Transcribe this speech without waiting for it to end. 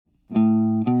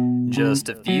Just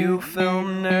a few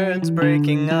film nerds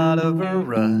breaking out of a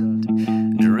rut,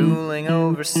 drooling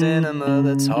over cinema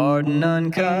that's hard and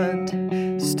uncut.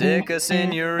 Stick us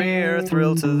in your ear,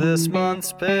 thrill to this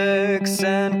month's picks,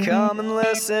 and come and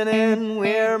listen in,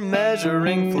 we're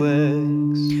measuring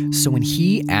flicks. So when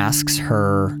he asks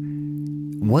her,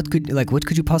 what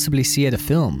could you possibly see at a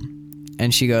film?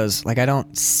 And she goes, like, I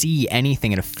don't see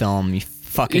anything at a film, you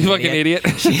fucking idiot.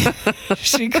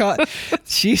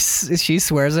 She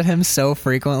swears at him so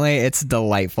frequently. It's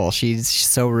delightful. She's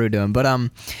so rude to him.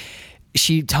 But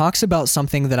she talks about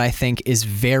something that I think is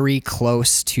very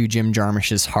close to Jim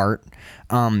Jarmusch's heart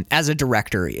as a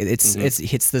director. It's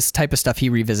this type of stuff he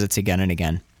revisits again and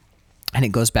again. And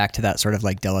it goes back to that sort of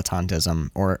like dilettantism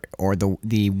or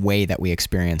the way that we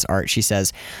experience art. She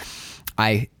says,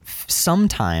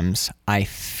 sometimes I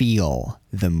feel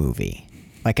the movie.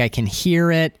 Like I can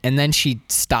hear it, and then she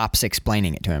stops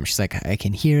explaining it to him. She's like, I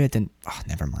can hear it, and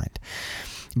never mind.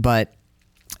 But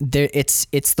it's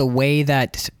the way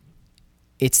that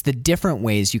it's the different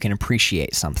ways you can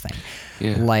appreciate something.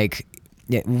 Yeah. Like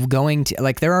going to,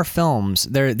 like, there are films.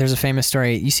 There's a famous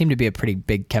story. You seem to be a pretty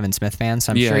big Kevin Smith fan,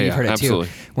 so I'm sure you've heard it absolutely.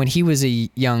 too. When he was a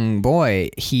young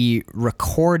boy, he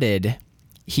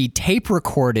tape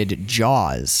recorded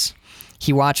Jaws.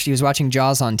 He was watching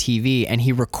Jaws on TV, and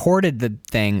he recorded the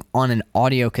thing on an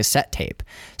audio cassette tape.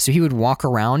 So he would walk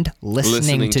around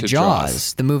listening to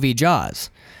Jaws, the movie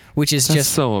Jaws, which is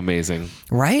just so amazing,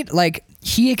 right? Like,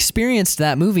 he experienced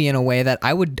that movie in a way that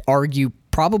I would argue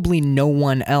probably no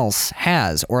one else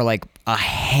has, or like a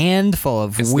handful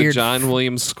of it's weird. The John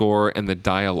Williams score and the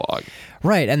dialogue.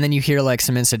 Right, and then you hear like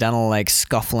some incidental like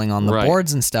scuffling on the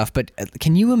boards and stuff. But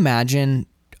can you imagine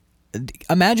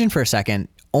for a second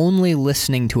only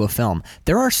listening to a film?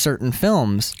 There are certain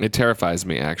films. It terrifies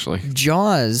me, actually.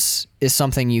 Jaws is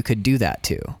something you could do that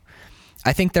to.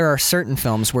 I think there are certain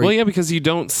films where... Well, yeah, because you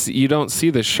don't see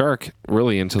the shark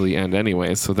really until the end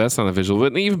anyway, so that's not a visual.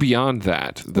 But even beyond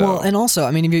that, though. Well, and also,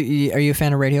 I mean, are you a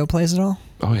fan of radio plays at all?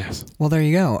 Oh, yes. Well, there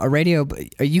you go.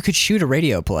 You could shoot a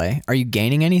radio play. Are you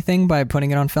gaining anything by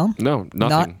putting it on film? No,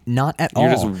 nothing. Not at all.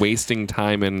 You're just wasting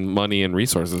time and money and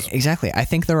resources. Exactly. I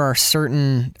think there are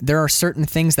certain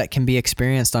things that can be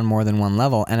experienced on more than one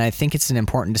level, and I think it's an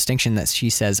important distinction that she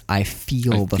says, I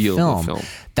feel the film.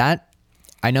 That...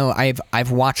 I know I've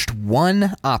watched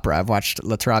one opera. I've watched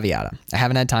La Traviata. I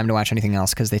haven't had time to watch anything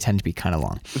else because they tend to be kind of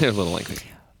long. They're a little lengthy.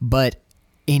 But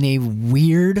in a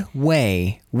weird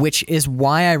way, which is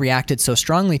why I reacted so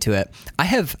strongly to it,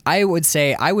 I would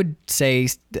say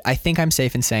I think I'm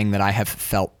safe in saying that I have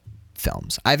felt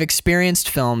films. I've experienced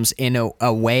films in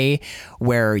a way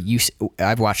where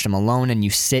I've watched them alone and you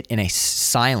sit in a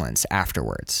silence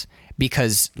afterwards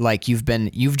because like you've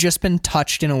just been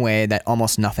touched in a way that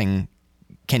almost nothing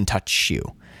can touch you,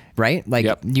 right? Like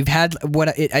you've had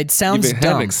it sounds you've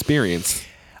dumb. Had an experience.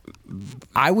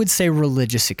 I would say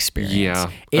religious experience. Yeah.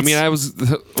 I mean, I was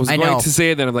going to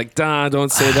say that. I'm like,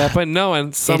 don't say that. But no,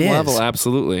 on some level,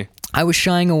 absolutely. I was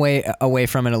shying away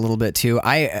from it a little bit too.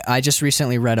 I just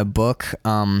recently read a book.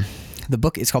 The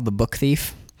book is called The Book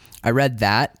Thief. I read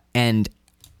that, and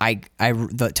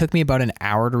it took me about an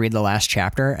hour to read the last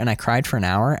chapter, and I cried for an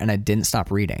hour, and I didn't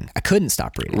stop reading. I couldn't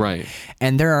stop reading. Right.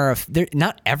 And there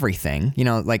not everything,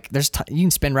 like you can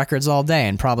spin records all day,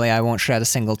 and probably I won't shed a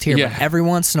single tear. Yeah. But every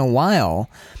once in a while,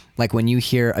 like when you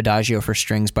hear Adagio for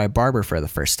Strings by Barber for the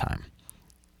first time,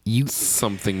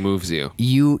 something moves you.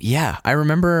 I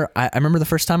remember the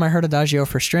first time I heard Adagio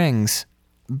for Strings,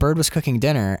 Bird was cooking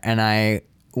dinner, and I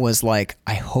was like,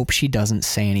 I hope she doesn't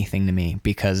say anything to me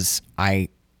because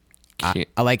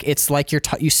like it's like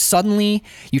you suddenly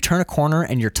turn a corner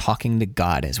and you're talking to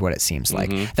God is what it seems like.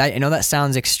 That I know that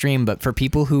sounds extreme, but for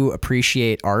people who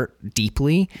appreciate art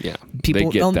deeply,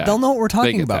 people they'll know what we're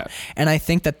talking about. And I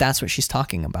think that that's what she's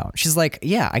talking about. She's like,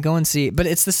 I go and see, but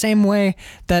it's the same way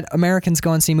that Americans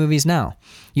go and see movies now.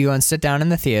 You go and sit down in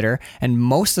the theater, and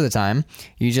most of the time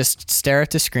you just stare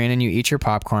at the screen and you eat your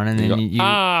popcorn, and then you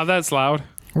that's loud.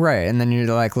 Right, and then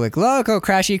you're like, look, oh,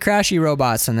 crashy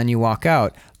robots, and then you walk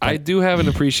out. But I do have an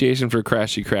appreciation for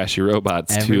crashy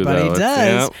robots too, though. Everybody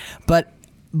does. But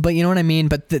you know what I mean?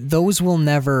 But those will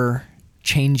never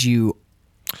change you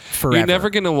forever. You're never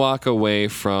going to walk away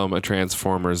from a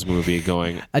Transformers movie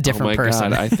going, a different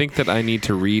person. God, I think that I need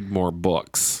to read more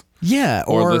books. Yeah.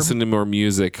 Or listen to more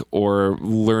music, or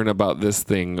learn about this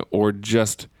thing, or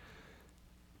just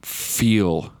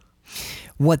feel.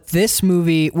 What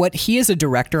he as a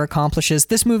director accomplishes,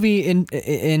 this movie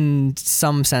in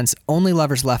some sense, Only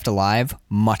Lovers Left Alive,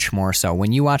 much more so.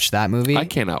 When you watch that movie, I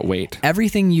cannot wait.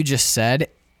 Everything you just said,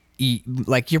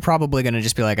 like you're probably going to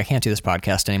just be like, I can't do this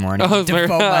podcast anymore. And Oh, devote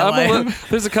my life.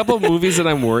 there's a couple of movies that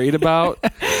I'm worried about,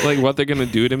 like what they're gonna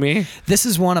do to me. This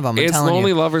is one of them. I'm It's telling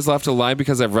Lonely you. Lovers Left Alive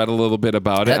because I've read a little bit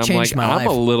about That it. I'm changed like, my I'm a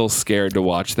life. little scared to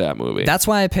watch that movie. That's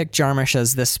why I picked Jarmusch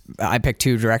as this. I picked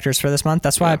 2 directors for this month.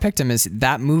 That's why I picked him. Is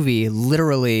that movie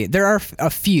literally? There are a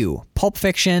few. Pulp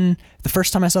Fiction. The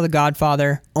first time I saw The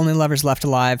Godfather. Only Lovers Left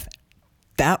Alive.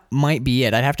 That might be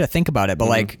it. I'd have to think about it. But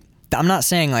like, I'm not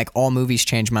saying like all movies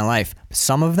change my life.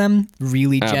 Some of them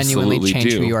really genuinely Absolutely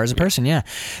change do. who you are as a person. Yeah.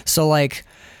 So like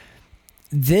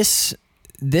this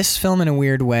film in a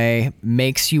weird way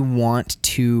makes you want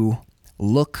to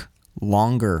look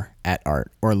longer at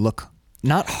art, or look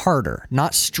not harder,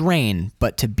 not strain,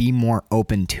 but to be more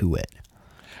open to it.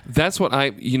 That's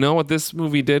what you know what this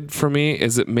movie did for me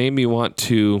is it made me want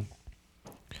to,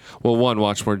 well, one,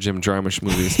 watch more Jim Jarmusch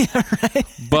movies,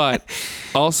 but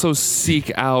also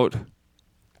seek out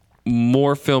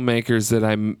more filmmakers that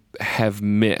I have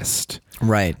missed.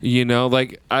 Right. You know,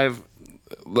 like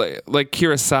like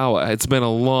Kurosawa. It's been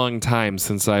a long time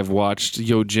since I've watched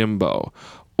Yojimbo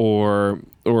or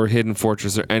Hidden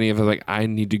Fortress or any of it. Like, I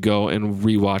need to go and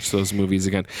rewatch those movies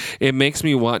again. It makes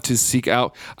me want to seek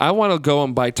out. I want to go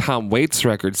and buy Tom Waits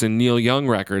records and Neil Young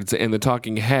records and the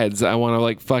Talking Heads. I want to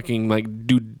like fucking like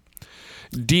do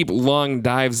deep long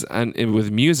dives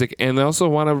with music, and I also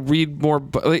want to read more.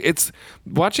 Like, it's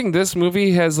watching this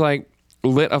movie has like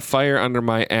lit a fire under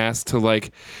my ass to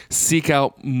like seek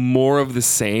out more of the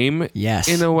same. Yes.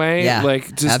 In a way. Yeah,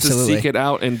 Like just absolutely. to seek it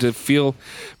out and to feel,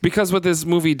 because what this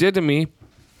movie did to me,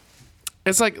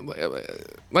 it's like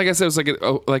I said, it was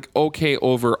like okay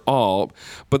overall,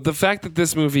 but the fact that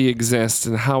this movie exists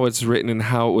and how it's written and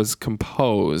how it was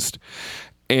composed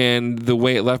and the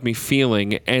way it left me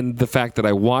feeling, and the fact that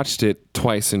I watched it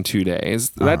twice in 2 days,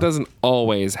 that doesn't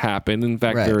always happen. In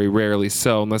fact, Right. very rarely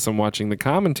so, unless I'm watching the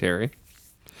commentary.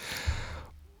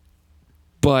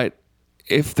 But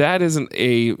if that doesn't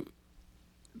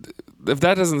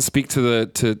speak to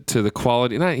the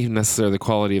quality, not even necessarily the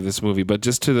quality of this movie, but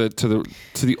just to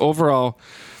the overall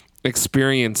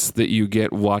experience that you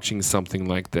get watching something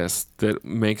like this, that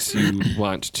makes you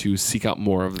want to seek out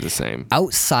more of the same.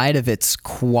 Outside of its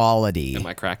quality. Am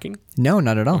I cracking? No,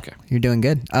 not at all. Okay. You're doing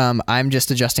good. I'm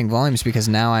just adjusting volumes because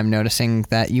now I'm noticing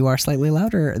that you are slightly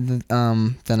louder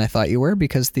than I thought you were,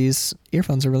 because these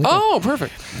earphones are really good. Oh,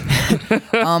 perfect.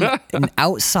 And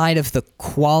outside of the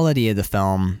quality of the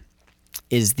film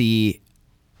is the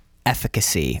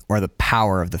efficacy or the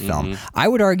power of the film. I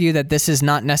would argue that this is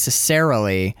not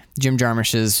necessarily Jim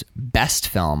Jarmusch's best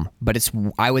film, but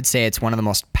I would say it's one of the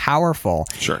most powerful.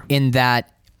 Sure. In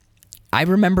that I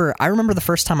remember the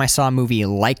first time I saw a movie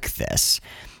like this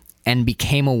and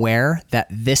became aware that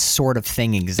this sort of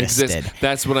thing existed.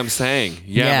 That's what I'm saying.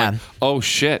 Yeah. Yeah. I'm like, oh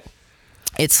shit.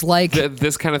 It's like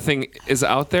This kind of thing is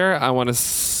out there. I want to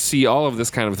see all of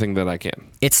this kind of thing that I can.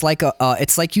 it's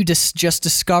like you just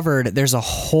discovered there's a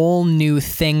whole new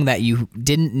thing that you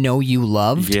didn't know you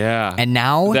loved. Yeah. And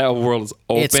now that world is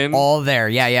open. it's all there.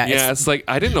 Yeah. Yeah, it's like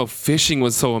I didn't know fishing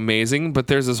was so amazing, but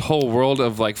there's this whole world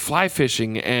of like fly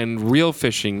fishing and reel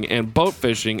fishing and boat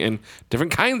fishing and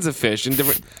different kinds of fish and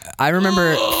different. I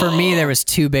remember for me there was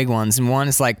 2 big ones, and one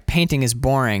is like painting is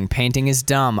boring, painting is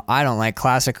dumb, I don't like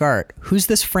classic art. Who's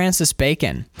this Francis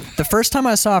Bacon? The first time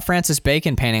I saw a Francis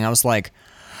Bacon painting, I was like,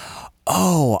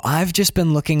 oh, I've just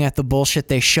been looking at the bullshit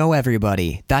they show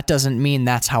everybody. That doesn't mean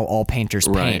that's how all painters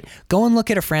paint. Right. Go and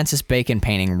look at a Francis Bacon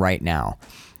painting right now.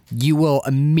 You will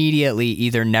immediately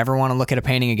either never want to look at a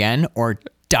painting again or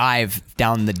dive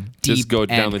down the deep Just go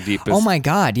down end. the deepest. Oh my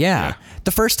God, yeah.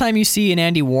 The first time you see an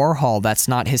Andy Warhol, that's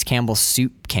not his Campbell's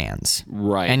soup cans.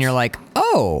 Right. And you're like,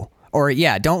 oh. Or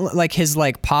yeah, don't like his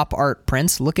like pop art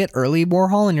prints. Look at early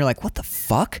Warhol and you're like, what the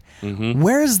fuck? Mm-hmm.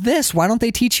 Where is this? Why don't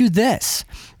they teach you this?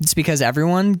 It's because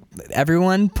everyone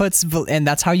puts, and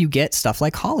that's how you get stuff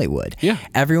like Hollywood. Yeah.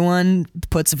 Everyone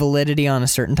puts validity on a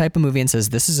certain type of movie and says,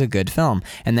 this is a good film.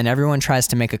 And then everyone tries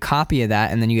to make a copy of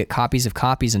that. And then you get copies of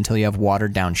copies until you have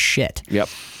watered down shit. Yep.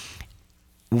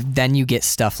 Then you get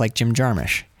stuff like Jim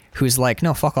Jarmusch, who's like,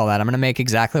 no, fuck all that. I'm going to make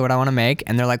exactly what I want to make.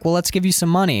 And they're like, well, let's give you some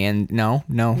money. And no.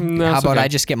 How it's about okay. I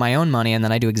just get my own money and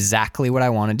then I do exactly what I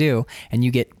want to do, and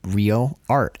you get real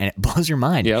art, and it blows your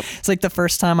mind. Yep. It's like the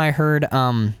first time I heard,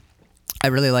 I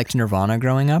really liked Nirvana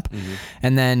growing up.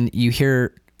 And then you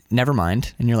hear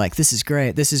Nevermind and you're like, this is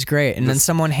great. And then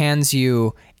someone hands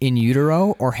you In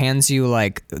Utero or hands you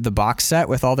like the box set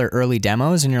with all their early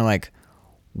demos. And you're like,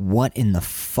 what in the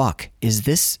fuck is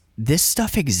this? This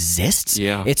stuff exists.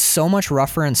 Yeah. It's so much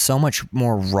rougher and so much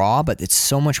more raw, but it's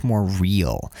so much more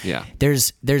real. Yeah.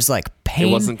 There's like pain.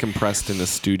 It wasn't compressed in the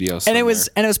studio and somewhere.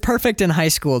 it was perfect in high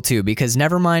school too, because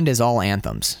Nevermind is all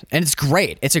anthems, and it's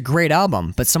great. It's a great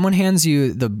album. But someone hands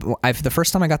you the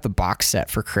first time I got the box set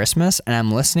for Christmas, and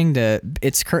I'm listening to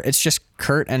it's just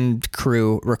Kurt and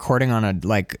crew recording on a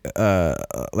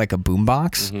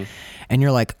boombox, and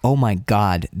you're like, oh my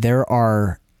god, there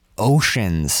are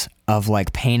oceans of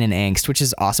like pain and angst, which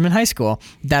is awesome in high school,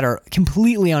 that are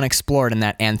completely unexplored in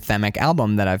that anthemic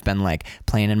album that I've been like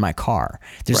playing in my car.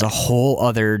 There's a whole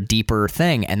other deeper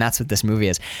thing, and that's what this movie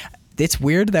is. It's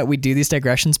weird that we do these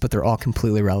digressions, but they're all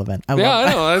completely relevant.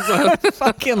 I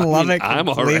fucking love it completely. I'm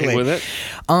all right with it.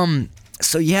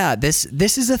 So yeah, this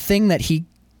is a thing that he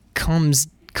comes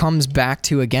back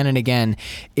to again and again,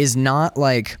 is not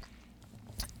like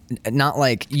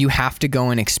you have to go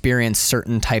and experience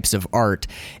certain types of art.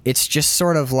 It's just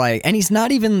sort of like, and he's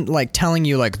not even like telling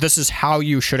you like, this is how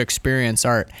you should experience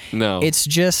art. No. It's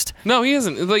just... No, he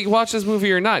isn't. Like, watch this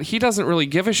movie or not, he doesn't really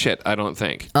give a shit, I don't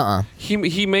think.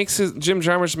 He makes Jim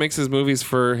Jarmusch makes his movies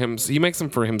for him. He makes them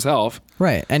for himself.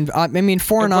 Right. And I mean,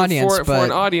 for an audience, for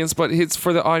an audience, but it's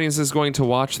for the audience that's going to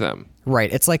watch them.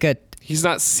 Right. It's like he's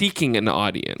not seeking an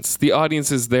audience. The audience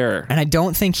is there. And I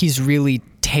don't think he's really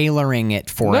tailoring it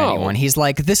for anyone. He's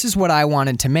like, this is what I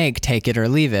wanted to make, take it or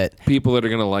leave it. People that are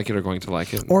going to like it are going to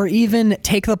like it. Or even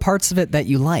take the parts of it that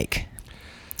you like.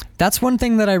 That's one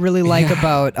thing that I really like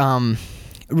about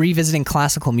revisiting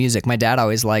classical music. My dad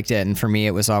always liked it, and for me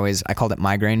it was always, I called it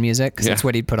migraine music, because that's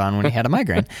what he'd put on when he had a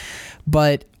migraine.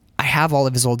 But I have all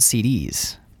of his old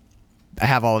CDs. I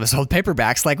have all of his old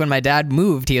paperbacks. Like when my dad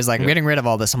moved, he was like, I'm getting rid of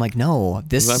all this. I'm like, no,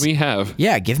 this... Let me have.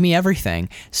 Yeah, give me everything.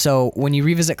 So when you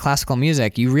revisit classical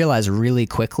music, you realize really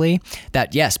quickly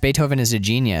that, yes, Beethoven is a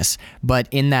genius, but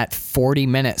in that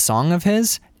 40-minute song of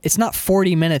his, it's not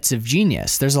 40 minutes of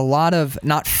genius. There's a lot of,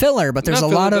 not filler, but there's a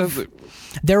lot of...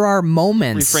 There are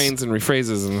moments... Refrains and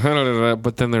rephrases, and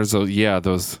but then there's those... Yeah,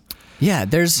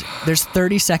 there's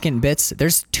 30-second bits.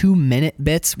 There's 2-minute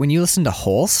bits. When you listen to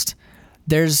Holst...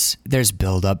 There's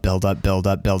build up, but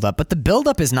the build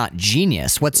up is not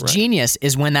genius. What's genius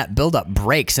is when that build up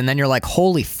breaks, and then you're like,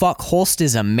 holy fuck, Holst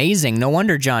is amazing. No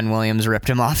wonder John Williams ripped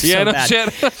him off so bad.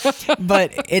 Shit.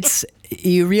 But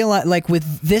you realize, like,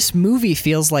 with this movie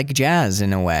feels like jazz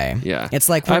in a way. Yeah, it's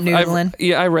like when Newland.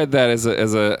 I read that as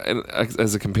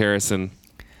a comparison,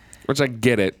 which I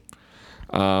get it.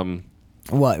 What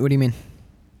do you mean?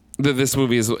 This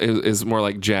movie is more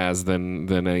like jazz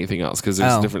than anything else, because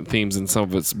there's different themes, and some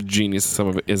of it's genius, some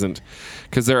of it isn't,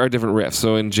 because there are different riffs.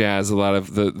 So in jazz, a lot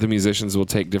of the musicians will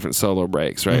take different solo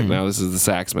breaks. Right now, this is the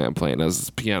sax man playing. Now this is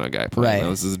the piano guy playing. Right.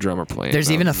 Now this is the drummer playing.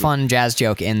 There's even a fun jazz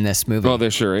joke in this movie. Oh, there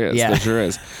sure is. Yeah. There sure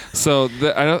is. So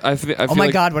I feel oh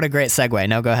my God, what a great segue.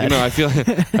 No, go ahead. You know, I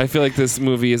feel like this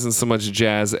movie isn't so much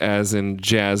jazz as in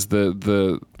jazz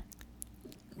the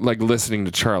like listening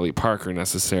to Charlie Parker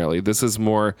necessarily. This is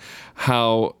more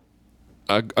how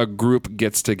a group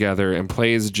gets together and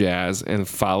plays jazz and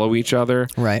follow each other.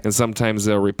 Right. And sometimes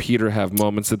they'll repeat or have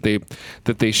moments that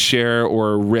they share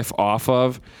or riff off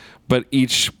of, but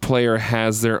each player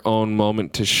has their own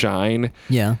moment to shine.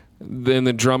 Yeah. Then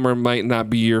the drummer might not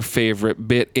be your favorite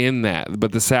bit in that,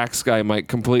 but the sax guy might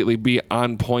completely be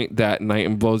on point that night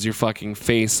and blows your fucking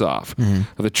face off.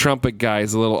 Or the trumpet guy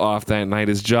is a little off that night,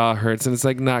 his jaw hurts, and it's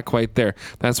like not quite there.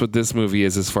 That's what this movie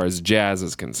is as far as jazz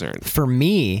is concerned. For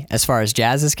me, as far as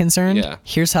jazz is concerned,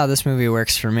 here's how this movie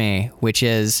works for me, which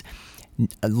is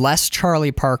less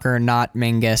Charlie Parker, not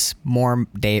Mingus, more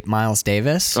Miles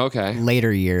Davis. Okay.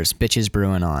 Later years, bitches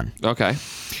brewing on. Okay.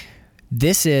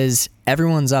 This is,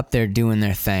 everyone's up there doing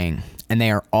their thing, and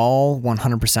they are all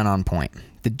 100% on point.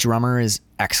 The drummer is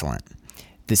excellent.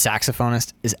 The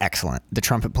saxophonist is excellent. The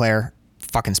trumpet player,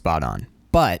 fucking spot on.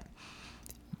 But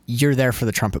you're there for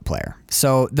the trumpet player.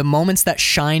 So the moments that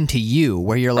shine to you,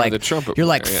 where you're like,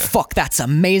 fuck, that's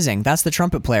amazing. That's the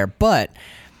trumpet player. But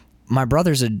my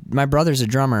brother's a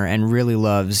drummer and really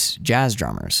loves jazz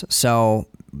drummers. So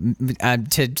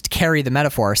to carry the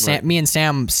metaphor, me and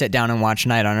Sam sit down and watch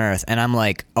Night on Earth, and I'm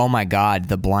like, oh my God,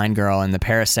 the blind girl in the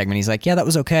Paris segment. He's like, yeah, that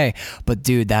was okay, but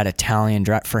dude, that Italian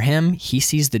for him, he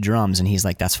sees the drums and he's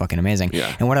like, that's fucking amazing.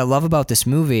 Yeah. And what I love about this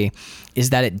movie is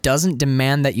that it doesn't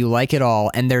demand that you like it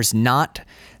all, and there's not,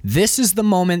 this is the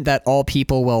moment that all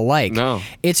people will like. No.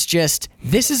 It's just,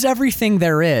 this is everything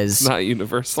there is. It's not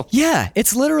universal. Yeah.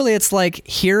 It's literally, it's like,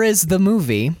 here is the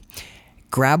movie.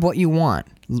 Grab what you want.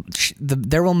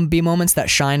 There will be moments that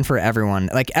shine for everyone.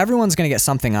 Like, everyone's going to get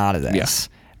something out of this. Yes.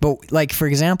 But like, for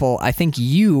example, I think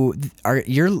you're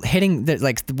hitting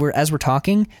as we're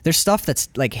talking, there's stuff that's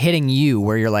like hitting you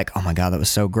where you're like, oh my God, that was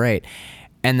so great.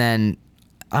 And then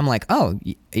I'm like, oh,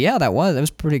 yeah, that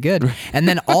was pretty good. And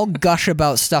then I'll gush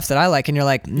about stuff that I like, and you're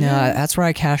like, nah, that's where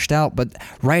I cashed out. But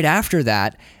right after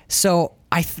that, so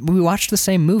we watched the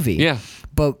same movie. Yeah.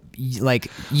 But like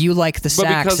you like the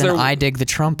sax and I dig the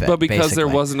trumpet. But because basically.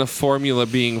 there wasn't a formula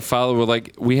being followed, we're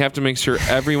like, we have to make sure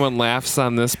everyone laughs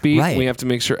on this beat. Right. We have to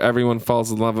make sure everyone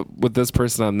falls in love with this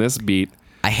person on this beat.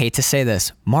 I hate to say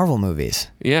this, Marvel movies.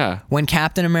 Yeah. When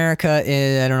Captain America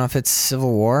is, I don't know if it's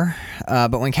Civil War,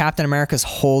 but when Captain America's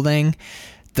holding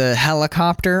the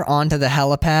helicopter onto the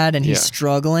helipad and he's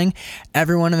struggling,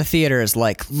 everyone in the theater is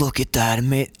like, look at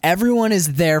that. Everyone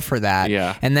is there for that.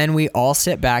 Yeah. And then we all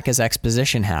sit back as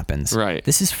exposition happens. Right.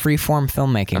 This is freeform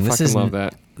filmmaking. I fucking love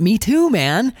that. Me too,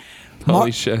 man.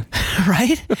 Holy shit.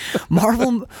 Right?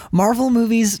 Marvel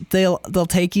movies, they'll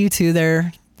take you to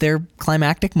their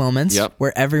climactic moments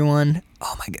where everyone,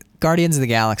 oh my God, Guardians of the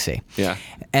Galaxy. Yeah.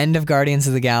 End of Guardians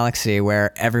of the Galaxy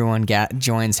where everyone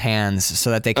joins hands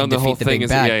so that they can defeat the big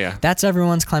bad. Yeah. That's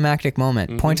everyone's climactic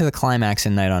moment. Point to the climax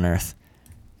in Night on Earth.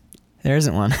 There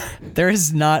isn't one. There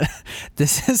is not.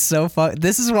 This is so fun.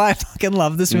 This is why I fucking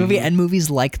love this movie and movies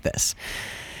like this.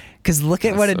 Because look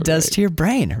at what it does to your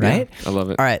brain, right? Yeah, I love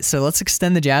it. All right, so let's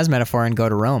extend the jazz metaphor and go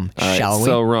to Rome, shall we?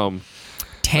 So Rome.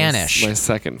 Tannish. My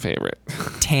second favorite.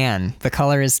 Tan. The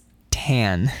color is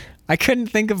tan. I couldn't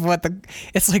think of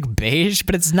it's like beige,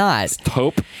 but it's not.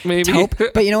 Taupe, maybe? Taupe.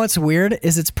 But you know what's weird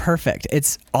is it's perfect.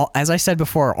 It's all, as I said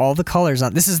before, all the colors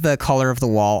this is the color of the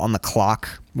wall on the clock,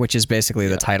 which is basically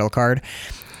the title card.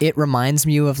 It reminds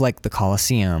you of like the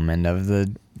Colosseum and of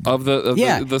the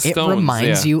stones. It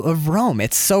reminds you of Rome.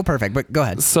 It's so perfect. But go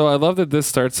ahead. So I love that this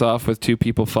starts off with two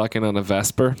people fucking on a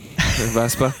Vespa.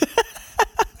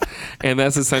 And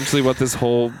that's essentially what this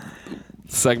whole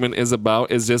segment is about,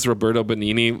 is just Roberto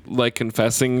Benigni like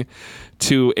confessing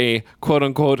to a quote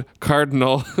unquote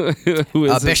cardinal who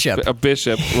is a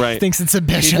bishop, right? Thinks it's a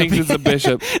bishop. He thinks it's a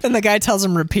bishop. And the guy tells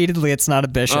him repeatedly it's not a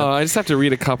bishop. I just have to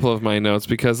read a couple of my notes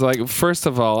because, like, first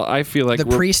of all, I feel like the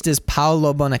priest is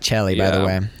Paolo Bonicelli, by the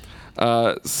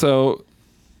way. So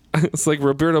it's like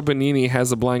Roberto Benigni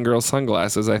has a blind girl's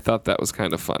sunglasses. I thought that was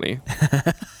kind of funny.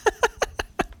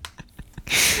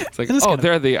 It's like,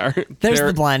 there they are. There's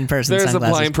the blind person's sunglasses. There's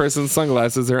a blind person's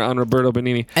sunglasses. They're on Roberto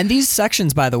Benigni. And these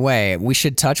sections, by the way, we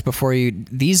should touch before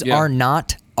these are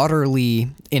not utterly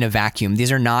in a vacuum.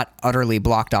 These are not utterly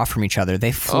blocked off from each other.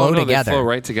 They flow together. They flow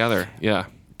right together. Yeah.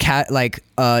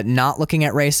 Not looking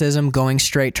at racism, going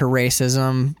straight to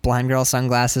racism, blind girl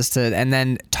sunglasses and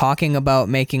then talking about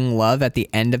making love at the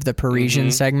end of the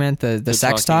Parisian segment, the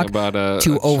sex talk,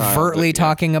 to overtly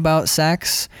talking about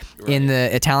sex in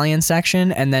the Italian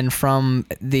section, and then from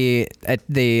the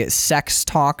sex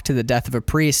talk to the death of a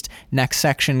priest, next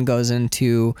section goes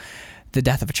into the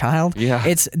death of a child. Yeah.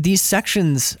 It's these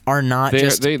sections are not they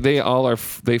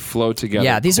flow together.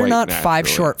 Yeah, these are not naturally. 5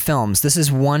 short films. This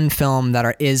is one film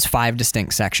that is 5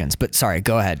 distinct sections. But sorry,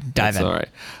 go ahead. Dive in. All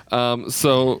right.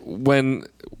 So when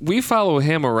we follow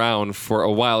him around for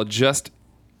a while, just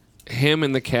him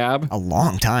in the cab. A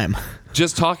long time.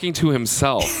 Just talking to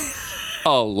himself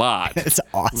a lot. It's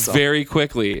awesome. Very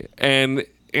quickly. And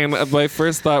my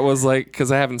first thought was like, because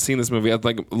I haven't seen this movie, I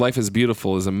like Life is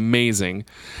Beautiful is amazing,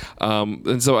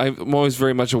 and so I'm always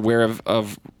very much aware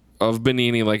of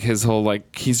Benigni, like his whole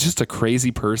like he's just a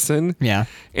crazy person. Yeah.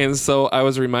 And so I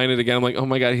was reminded again. I'm like, oh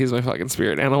my God, he's my fucking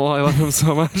spirit animal. I love him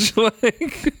so much.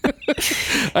 Like,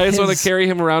 I just want to carry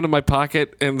him around in my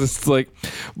pocket and just like,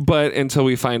 but until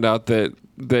we find out that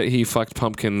he fucked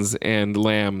pumpkins and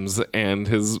lambs and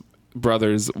his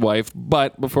brother's wife.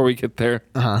 But before we get there.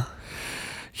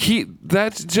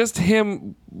 That's just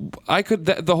him.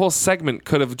 The whole segment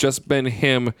could have just been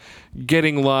him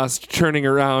getting lost, turning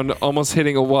around, almost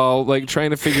hitting a wall, like trying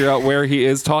to figure out where he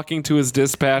is, talking to his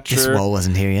dispatcher. This wall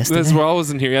wasn't here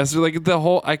yesterday. Like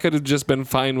I could have just been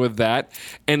fine with that.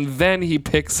 And then he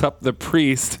picks up the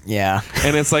priest. Yeah.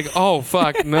 And it's like, oh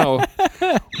fuck, no.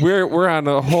 We're on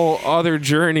a whole other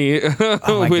journey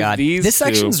oh my with God. these This two.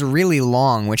 section's really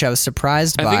long, which I was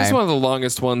surprised by. I think it's one of the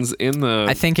longest ones in the...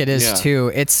 I think it is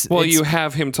too. You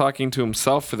have him talking to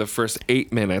himself for the first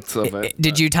 8 minutes of it.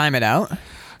 Did you time it out?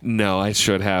 No, I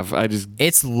should have.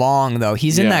 It's long though.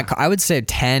 He's in that car. I would say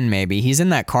 10 maybe. He's in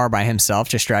that car by himself,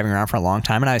 just driving around for a long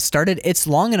time. And it's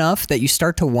long enough that you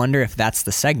start to wonder if that's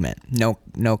the segment.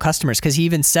 No customers. Because he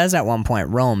even says at one point,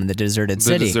 Rome, the deserted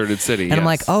city. The deserted city, And I'm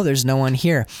like, oh, there's no one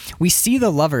here. We see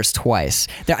the lovers twice.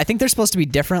 I think they're supposed to be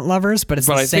different lovers, but it's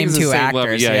the same two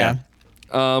actors. Yeah.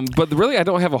 But really, I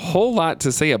don't have a whole lot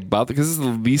to say about it because this is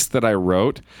the least that I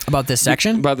wrote. About this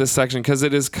section? About this section, because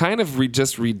it is kind of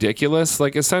just ridiculous.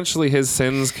 Like, essentially, his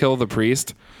sins kill the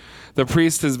priest. The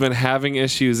priest has been having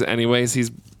issues anyways.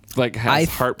 like has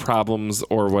heart problems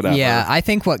or whatever. Yeah, I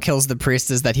think what kills the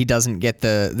priest is that he doesn't get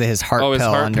his heart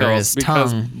pill under his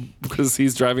tongue because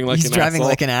he's driving like he's an driving asshole.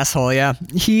 like an asshole. Yeah,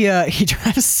 he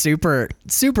drives super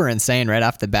insane right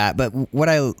off the bat. But what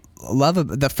I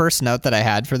love, the first note that I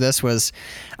had for this was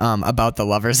about the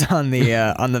lovers on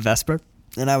the Vespa,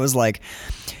 and I was like,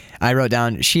 I wrote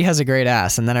down, she has a great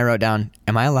ass, and then I wrote down,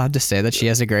 am I allowed to say that she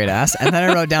has a great ass? And then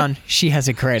I wrote down, she has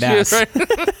a great ass.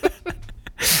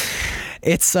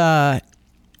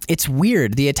 It's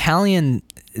weird. The Italian,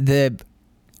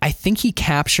 I think he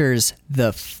captures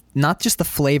not just the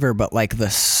flavor, but like the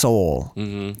soul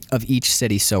of each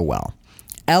city so well.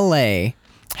 LA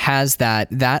has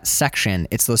that section.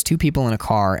 It's those two people in a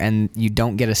car, and you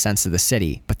don't get a sense of the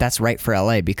city. But that's right for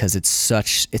LA because it's so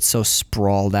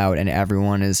sprawled out, and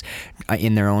everyone is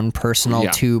in their own personal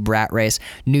tube rat race.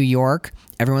 New York,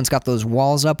 everyone's got those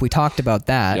walls up. We talked about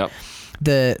that. Yep.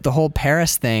 The whole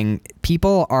Paris thing,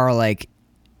 people are like,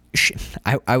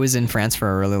 I was in France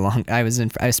for a really long. I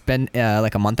spent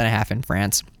like a month and a half in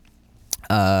France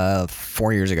 4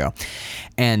 years ago,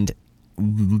 and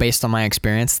based on my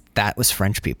experience, that was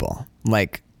French people.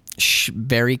 Like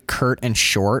very curt and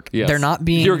short. Yes. They're not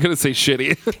being. You were gonna say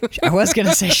shitty. I was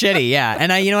gonna say shitty, yeah.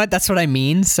 And you know what? That's what I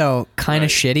mean. So kind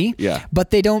of shitty. Yeah. But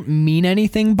they don't mean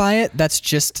anything by it. It's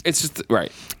just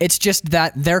right. It's just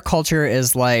that their culture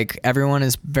is like everyone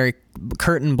is very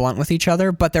curt and blunt with each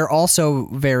other, but they're also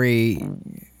very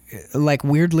like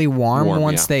weirdly warm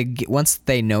once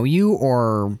they know you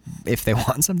or if they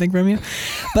want something from you.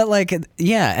 But like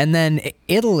and then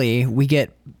Italy, we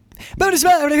get it's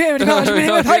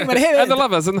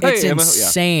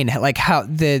insane like how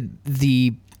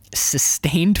the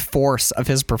sustained force of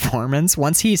his performance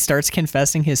once he starts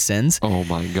confessing his sins. Oh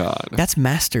my god. That's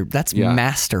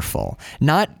masterful.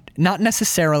 Not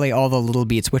necessarily all the little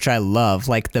beats, which I love,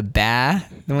 like the bah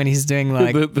when he's doing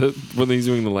like when he's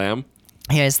doing the lamb.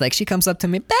 Yeah, it's like she comes up to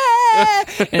me, bah!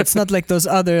 And it's not like those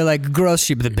other like gross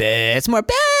sheep, the bah. It's more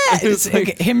bah. It's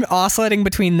like him oscillating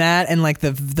between that and like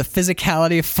the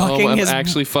physicality of fucking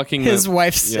his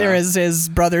wife's or his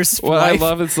brother's wife. What I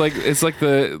love it's like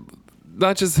the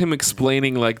not just him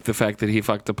explaining like the fact that he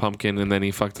fucked a pumpkin and then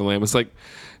he fucked a lamb. It's like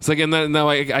and then now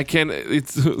I can't.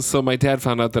 So my dad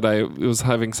found out that I was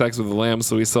having sex with a lamb,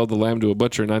 so he sold the lamb to a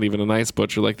butcher, not even a nice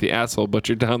butcher, like the asshole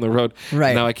butcher down the road.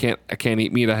 Right now I can't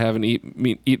eat meat. I haven't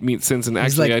eat meat since, and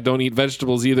actually I don't eat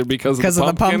vegetables either because of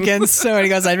the pumpkins. So he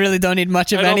goes, I really don't eat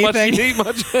much of anything. Eat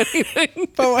much of anything.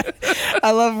 But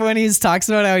I love when he talks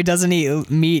about how he doesn't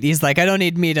eat meat. He's like, I don't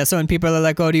eat meat. So when people are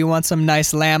like, oh, do you want some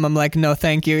nice lamb? I'm like, no,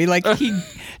 thank you. He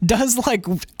does like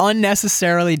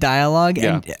unnecessary dialogue,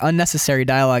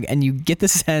 and you get the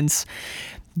sense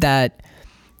that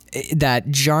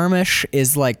Jarmusch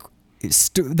is like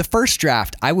the first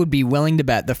draft. I would be willing to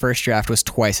bet the first draft was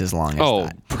twice as long as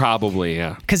that. Probably,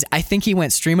 yeah. Because I think he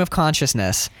went stream of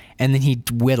consciousness and then he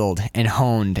whittled and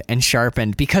honed and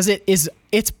sharpened because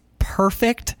it's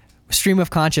perfect stream of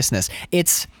consciousness.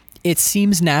 It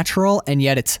seems natural, and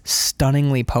yet it's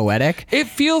stunningly poetic. It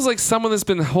feels like someone that's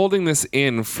been holding this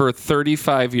in for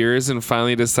 35 years and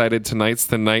finally decided tonight's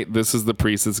the night this is the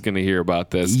priest that's going to hear about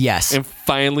this. Yes. And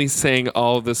finally saying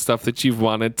all of this stuff that you've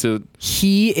wanted to.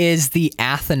 He is the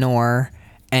Athenor,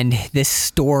 and this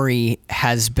story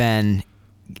has been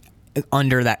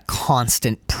under that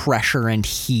constant pressure and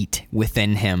heat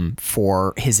within him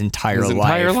for his entire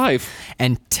life.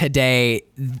 And today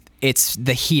it's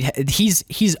the heat.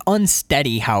 He's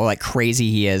unsteady how like crazy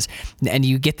he is. And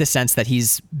you get the sense that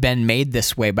he's been made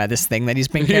this way by this thing that he's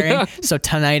been carrying. Yeah. So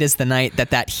tonight is the night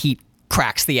that heat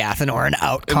cracks the Athenor and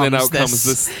out comes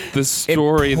this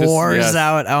story. It pours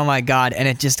out. Oh my God. And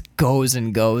it just goes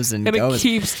and goes and goes. And it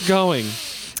keeps going.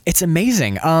 It's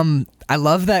amazing. I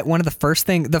love that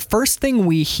the first thing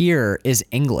we hear is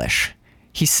English.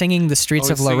 He's singing The Streets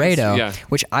of Laredo,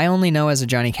 which I only know as a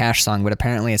Johnny Cash song, but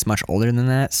apparently it's much older than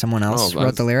that. Someone else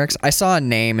wrote the lyrics. I saw a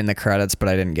name in the credits, but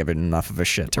I didn't give it enough of a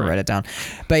shit to write it down.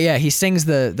 But yeah, he sings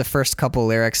the first couple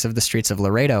lyrics of The Streets of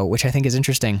Laredo, which I think is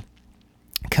interesting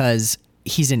because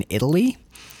he's in Italy,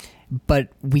 but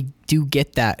we do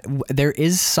get that. There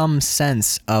is some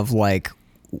sense of like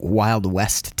Wild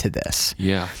West to this.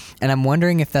 Yeah. And I'm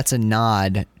wondering if that's a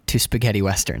nod to spaghetti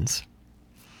westerns.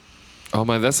 Oh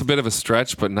my, that's a bit of a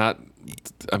stretch, but not,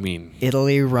 I mean.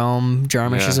 Italy, Rome,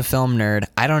 Jarmusch is a film nerd.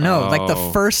 I don't know. Like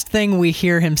the first thing we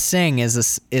hear him sing is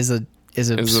a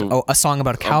song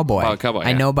about a cowboy. About a cowboy,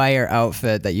 I know by your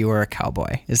outfit that you are a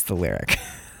cowboy is the lyric.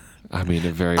 I mean,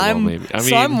 it very well maybe. I mean,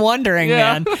 so I'm wondering,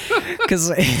 yeah. man,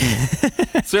 because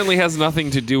certainly has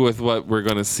nothing to do with what we're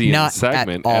going to see in the Not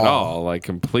segment at at all. all. Like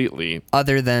completely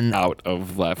other than out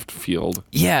of left field.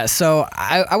 yeah, so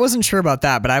I wasn't sure about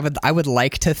that, but I would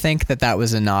like to think that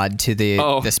was a nod to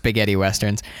the spaghetti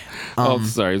westerns.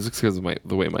 Sorry, it's because of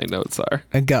the way my notes are.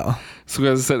 Go. So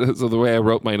as I said, so the way I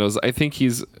wrote my notes, I think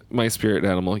he's my spirit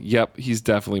animal. Yep, he's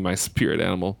definitely my spirit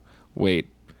animal. Wait,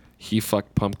 he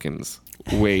fucked pumpkins.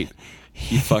 Wait,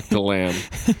 he fucked a lamb.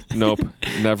 Nope,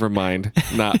 never mind.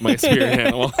 Not my spirit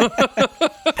animal.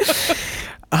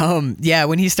 Yeah,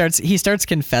 when he starts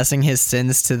confessing his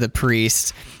sins to the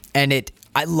priest, and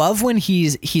I love when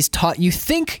he's taught. You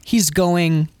think he's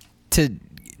going to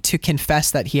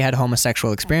confess that he had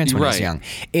homosexual experience when he was young.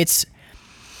 It's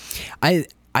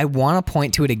I want to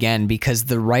point to it again because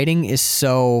the writing is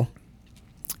so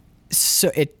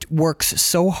it works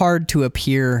so hard to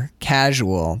appear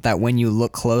casual that when you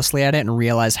look closely at it and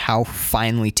realize how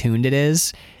finely tuned it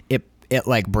is, it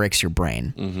like breaks your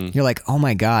brain. Mm-hmm. You're like, oh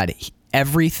my God,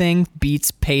 everything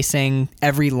beats pacing.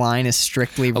 Every line is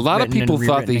strictly a lot of people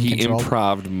thought that he controlled.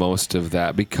 improv'd most of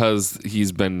that because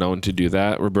he's been known to do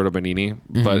that, Roberto Benigni.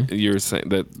 Mm-hmm. But you're saying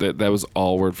that was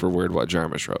all word for word what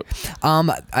Jarmusch wrote.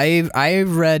 I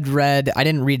read. I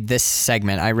didn't read this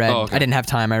segment. I read. Oh, okay. I didn't have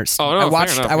time. I watched.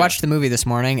 Fair enough, I watched the movie this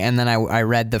morning, and then I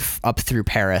read the Up Through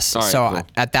Paris. All right, so cool.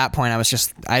 at that point,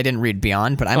 I didn't read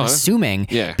Beyond, but I'm assuming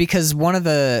yeah. because one of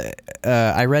the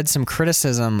I read some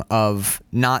criticism of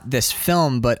not this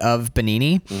film, but of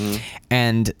Benigni,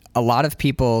 and a lot of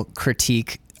people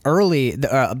critique early.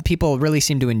 People really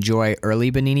seem to enjoy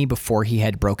early Benigni before he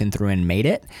had broken through and made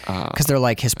it, because they're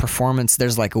like his performance.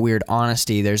 There's like a weird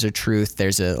honesty. There's a truth.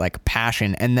 There's a like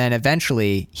passion, and then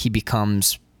eventually he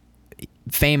becomes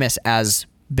famous as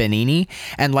Benigni,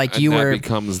 and like And you that were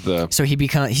becomes the so he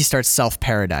starts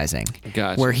self-paradising,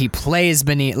 Gotcha. where he plays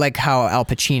Benigni, like how Al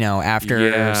Pacino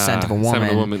after Scent of a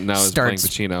Woman, now starts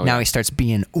is playing Pacino. now yeah. he starts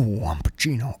being I'm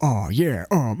Pacino, oh yeah,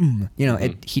 you know,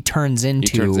 he turns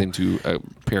into a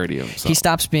parody of himself. he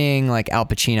stops being like Al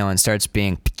Pacino and starts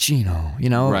being Pacino, you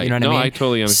know, Right. you know what No, I mean? I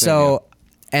totally understand, So.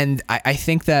 And I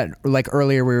think that, like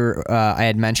earlier, I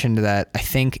had mentioned that I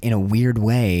think in a weird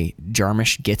way,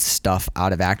 Jarmusch gets stuff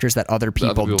out of actors that other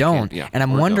people don't. can't, yeah, and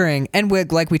I'm or wondering, and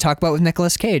like we talked about with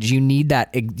Nicolas Cage, you need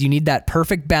that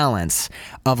perfect balance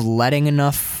of letting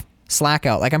enough slack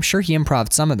out. Like I'm sure he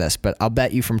improv'd some of this, but I'll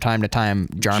bet you from time to time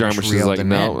Jarmusch is reeled like, him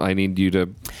no, in. I need you to,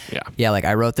 Yeah, like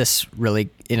I wrote this really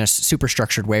in a super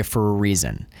structured way for a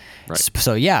reason. Right.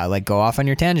 So yeah, like go off on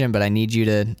your tangent, but I need you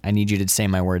to say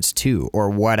my words too, or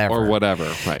whatever.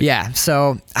 right? Yeah.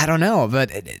 So I don't know, but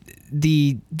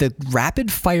the rapid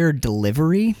fire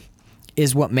delivery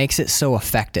is what makes it so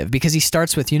effective, because he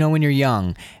starts with, when you're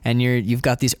young and you've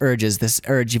got this urge,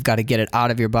 you've got to get it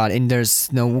out of your body, and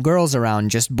there's no girls around,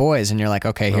 just boys, and you're like,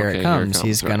 okay, here it comes.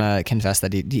 He's gonna confess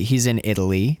that he's in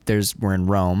Italy. We're in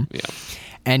Rome. Yeah.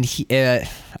 And he, I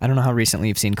don't know how recently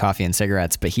you've seen Coffee and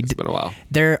Cigarettes, but It's been a while.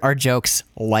 there are jokes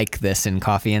like this in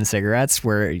Coffee and Cigarettes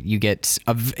where you get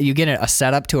a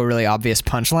setup to a really obvious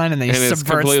punchline, and then he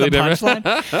subverts the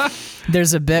punchline.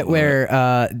 There's a bit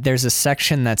where there's a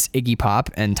section that's Iggy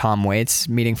Pop and Tom Waits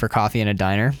meeting for coffee in a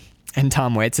diner, and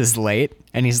Tom Waits is late,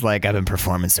 and he's like, I've been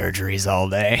performing surgeries all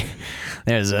day.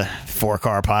 There's a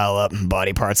 4-car pile up and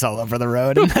body parts all over the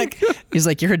road. And like, he's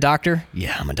like, you're a doctor?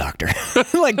 Yeah, I'm a doctor.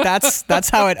 Like that's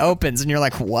how it opens. And you're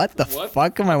like, what the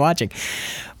fuck am I watching?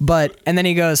 And then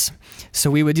he goes, so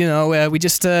we would, we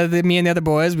just, me and the other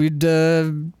boys, we'd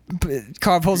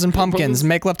carve holes in pumpkins,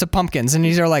 make love to pumpkins. And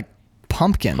these are like,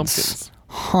 pumpkins.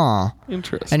 Huh.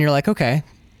 Interesting. And you're like, okay,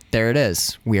 there it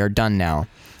is. We are done now.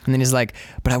 And then he's like,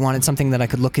 but I wanted something that I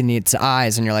could look in its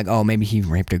eyes. And you're like, oh, maybe he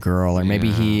raped a girl, or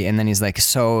maybe he, and then he's like,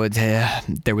 so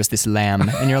there was this lamb.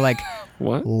 And you're like,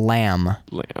 What? Lamb.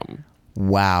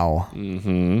 Wow.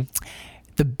 Mm-hmm.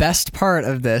 The best part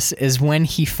of this is when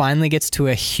he finally gets to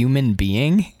a human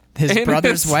being, his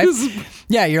brother's wife.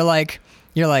 Yeah, you're like,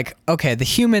 okay, the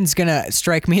human's gonna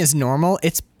strike me as normal.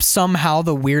 It's somehow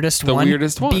the weirdest one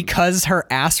because her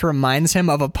ass reminds him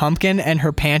of a pumpkin and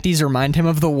her panties remind him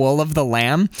of the wool of the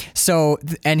lamb. So,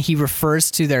 and he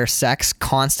refers to their sex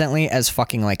constantly as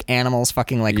fucking like animals,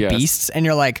 fucking like beasts. And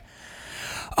you're like,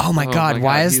 oh my God,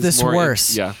 why is this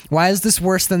worse? Why is this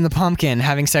worse than the pumpkin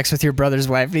having sex with your brother's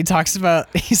wife? And he talks about,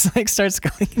 starts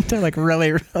going into like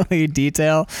really, really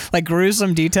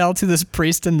gruesome detail to this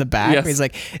priest in the back. Yes. He's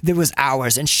like, there was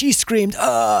hours and she screamed,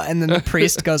 and then the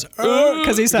priest goes,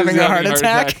 because he's having a heart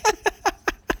attack.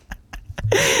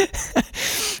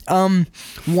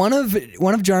 One of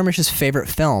Jarmusch's favorite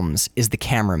films is The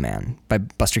Cameraman by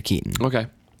Buster Keaton. Okay.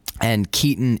 And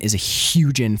Keaton is a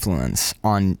huge influence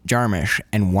on Jarmusch.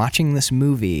 And watching this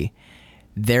movie,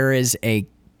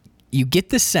 you get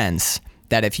the sense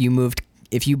that if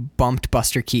you bumped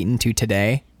Buster Keaton to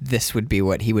today, this would be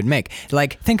what he would make.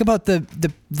 Like, think about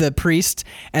the priest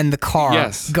and the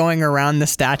car going around the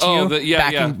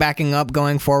statue, backing up,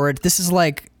 going forward. This is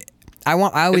like, I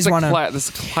always want to. This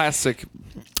classic.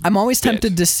 I'm always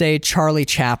tempted to say Charlie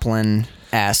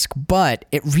Chaplin-esque, but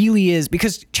it really is,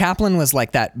 because Chaplin was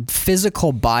like that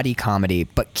physical body comedy,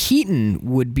 but Keaton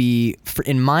would be,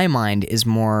 in my mind, is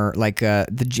more like you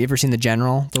ever seen The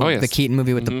General? The Keaton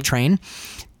movie with the train?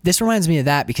 This reminds me of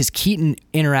that because Keaton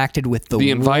interacted with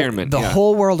the environment, the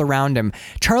whole world around him.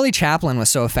 Charlie Chaplin was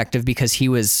so effective because he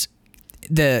was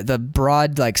the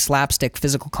broad, like, slapstick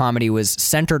physical comedy was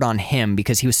centered on him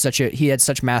because he had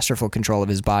such masterful control of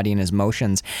his body and his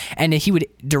motions, and he would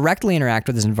directly interact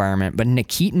with his environment. But in a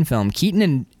Keaton film,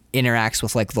 Keaton interacts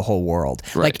with like the whole world.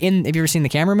 Right. Have you ever seen The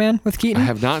Cameraman with Keaton? I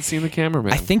have not seen The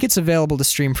Cameraman. I think it's available to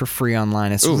stream for free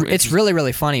online. It's really,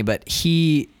 really funny, but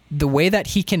the way that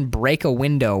he can break a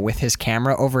window with his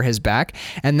camera over his back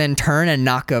and then turn and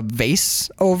knock a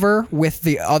vase over with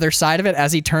the other side of it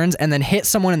as he turns and then hit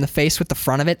someone in the face with the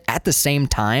front of it at the same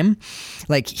time. It's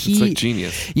like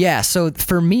genius. Yeah. So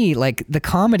for me, like, the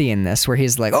comedy in this where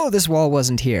he's like, oh, this wall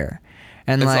wasn't here.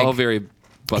 And it's like, all very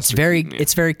Buster Keaton-y.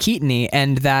 It's very Keaton-y,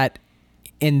 and that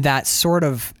in that sort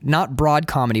of, not broad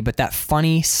comedy, but that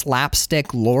funny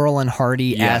slapstick Laurel and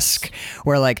Hardy-esque,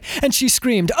 where like, and she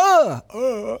screamed,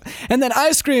 and then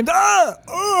I screamed,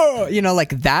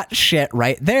 like that shit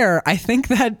right there. I think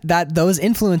that those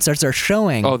influencers are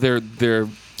showing. Oh, they're there.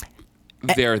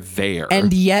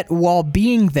 And yet, while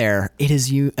being there, it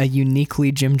is a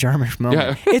uniquely Jim Jarmusch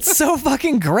moment. Yeah. It's so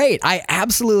fucking great. I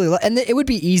absolutely and it would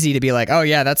be easy to be like, oh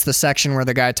yeah, that's the section where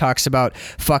the guy talks about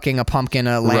fucking a pumpkin,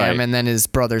 a lamb, and then his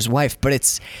brother's wife. But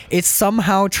it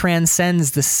somehow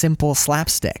transcends the simple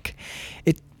slapstick.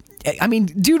 I mean,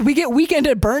 dude, we get Weekend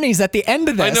at Bernie's at the end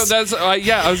of this. I know, that's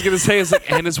I was gonna say, it's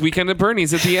like, and it's Weekend at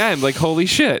Bernie's at the end. Like, holy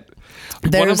shit.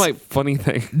 One of my funny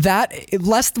things. That,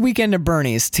 less the Weekend at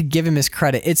Bernie's, to give him his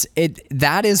credit,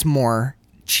 that is more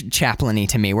Chaplin-y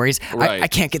to me, where he's, I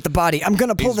can't get the body. I'm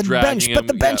going to pull the bench, but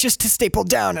the bench is stapled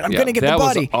down, and I'm going to get the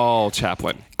body. That was all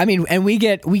Chaplin. I mean, and we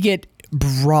get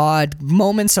broad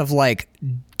moments of like,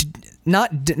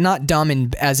 not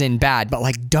dumb as in bad, but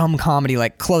like dumb comedy,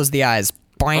 like close the eyes,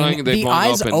 bang, the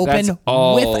eyes open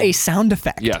with a sound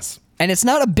effect. Yes. And it's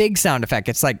not a big sound effect.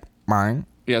 It's like, bang.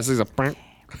 Yes, it's a bang.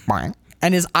 Bang.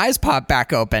 And his eyes pop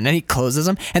back open, and he closes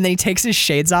them, and then he takes his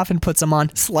shades off and puts them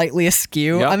on slightly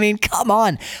askew. Yep. I mean, come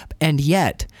on. And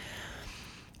yet,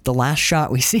 the last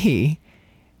shot we see,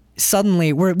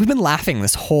 suddenly, we've been laughing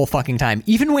this whole fucking time.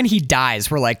 Even when he dies,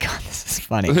 we're like, God, this is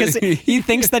funny. Because he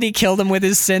thinks that he killed him with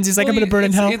his sins. He's like, I'm going to burn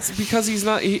in hell. It's because he's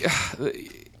not...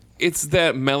 it's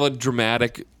that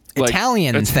melodramatic...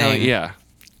 Italian thing. Yeah.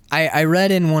 I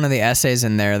read in one of the essays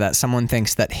in there that someone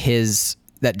thinks that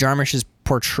Jarmusch's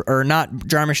not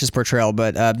Jarmusch's portrayal,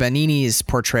 but Benigni's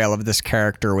portrayal of this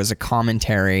character was a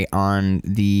commentary on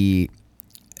the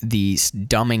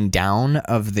dumbing down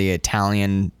of the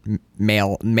Italian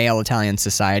male Italian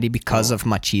society because of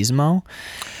machismo.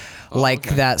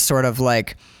 That sort of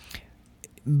like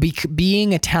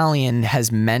being Italian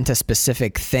has meant a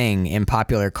specific thing in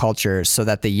popular culture so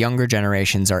that the younger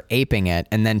generations are aping it,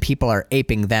 and then people are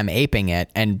aping it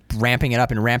and ramping it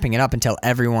up until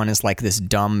everyone is like this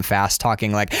dumb, fast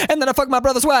talking, like, and then I fucked my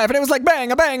brother's wife and it was like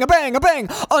bang, a bang, a bang, a bang.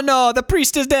 Oh no, the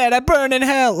priest is dead. I burn in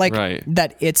hell. Like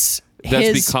that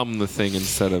that's become the thing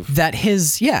instead of that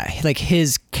his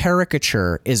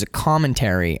caricature is a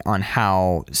commentary on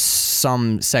how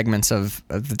some segments of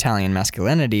Italian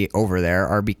masculinity over there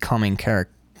are becoming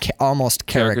almost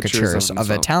caricatures of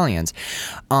Italians.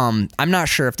 I'm not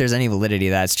sure if there's any validity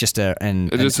to that. It's just a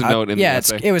note in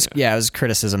it was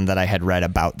criticism that I had read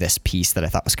about this piece that I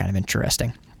thought was kind of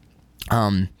interesting.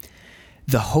 The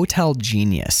Hotel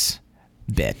Genius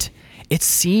bit. It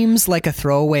seems like a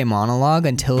throwaway monologue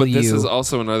But this is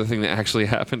also another thing that actually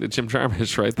happened to Jim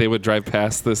Jarmusch, right? They would drive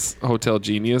past this Hotel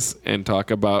Genius and talk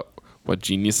about what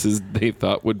geniuses they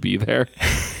thought would be there.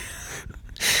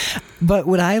 But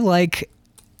I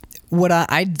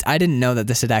didn't know that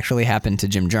this had actually happened to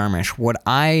Jim Jarmusch. What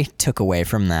I took away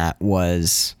from that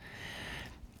was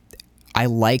I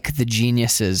like the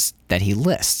geniuses that he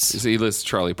lists. So he lists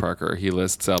Charlie Parker. He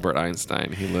lists Albert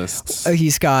Einstein. He lists...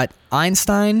 he's got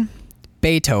Einstein,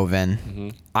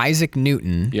 Beethoven, Isaac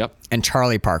Newton, and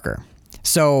Charlie Parker.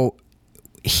 So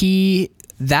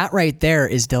that right there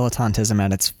is dilettantism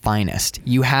at its finest.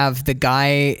 You have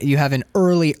an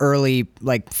early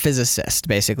like physicist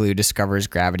basically who discovers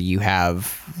gravity. You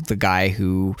have the guy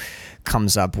who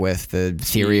comes up with the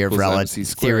theory of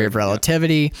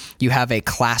relativity. You have a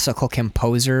classical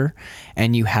composer,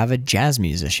 and you have a jazz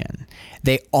musician.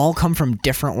 They all come from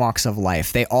different walks of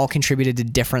life. They all contributed to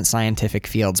different scientific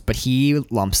fields, but he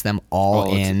lumps them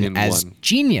all in as one.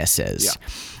 Geniuses. Yeah.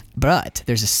 But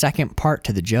there's a second part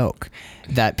to the joke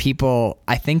that people,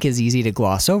 I think, is easy to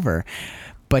gloss over.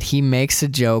 But he makes a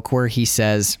joke where he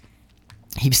says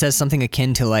something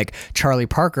akin to like, Charlie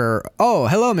Parker, oh,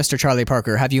 hello, Mr. Charlie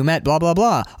Parker, have you met blah, blah,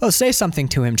 blah? Oh, say something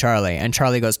to him, Charlie. And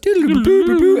Charlie goes,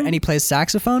 and he plays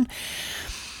saxophone.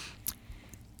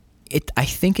 I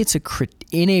think it's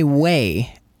in a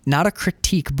way, not a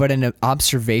critique, but an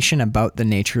observation about the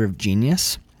nature of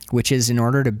genius, which is in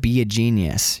order to be a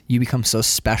genius, you become so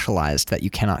specialized that you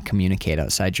cannot communicate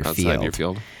outside your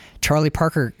field. Charlie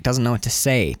Parker doesn't know what to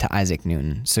say to Isaac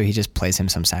Newton, so he just plays him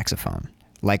some saxophone.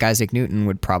 Like Isaac Newton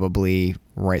would probably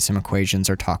write some equations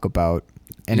or talk about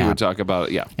an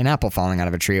apple falling out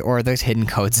of a tree, or there's hidden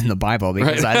codes in the Bible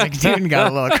because Isaac Newton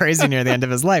got a little crazy near the end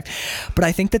of his life. But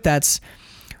I think that that's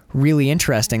really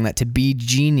interesting, that to be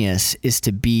genius is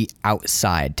to be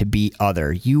outside, to be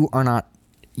other. You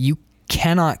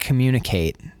cannot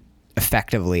communicate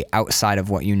effectively outside of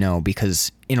what you know,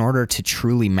 because in order to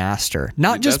truly master,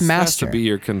 master, has to be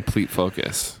your complete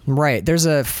focus. Right. There's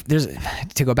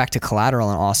to go back to Collateral,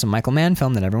 an awesome Michael Mann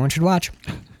film that everyone should watch.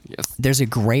 Yes. There's a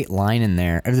great line in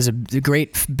there. There's a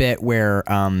great bit where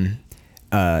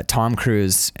Tom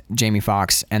Cruise, Jamie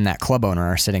Foxx, and that club owner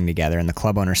are sitting together, and the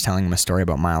club owner's telling him a story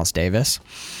about Miles Davis.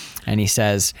 And he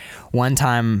says, one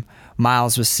time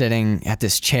Miles was sitting at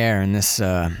this chair, and this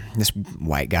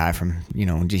white guy from,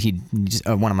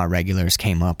 one of my regulars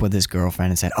came up with his girlfriend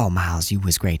and said, "Oh, Miles, you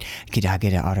was great. Could I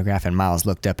get an autograph?" And Miles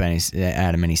looked up at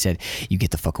him and he said, "You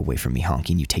get the fuck away from me, honky,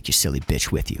 and you take your silly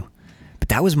bitch with you." But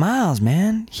that was Miles,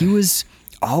 man. He was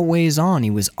always on.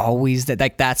 He was always that.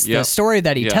 Like, that's the story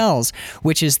that he tells,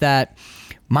 which is that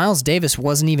Miles Davis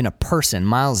wasn't even a person.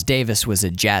 Miles Davis was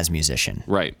a jazz musician.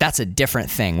 Right. That's a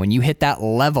different thing. When you hit that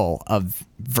level of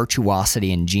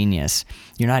virtuosity and genius,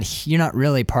 you're not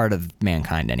really part of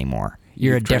mankind anymore.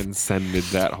 You've transcended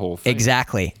that whole thing.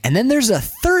 Exactly. And then there's a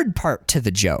third part to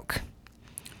the joke.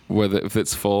 If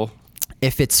it's full?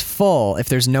 If it's full, if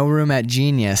there's no room at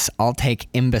genius, I'll take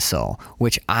imbecile,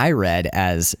 which I read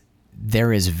as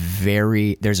there's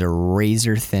a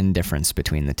razor thin difference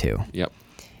between the two. Yep.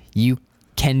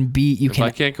 If I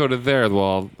can't go to there,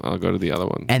 well, I'll go to the other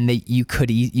one. And you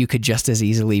could just as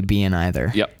easily be in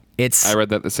either. Yep. I read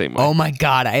that the same way. Oh my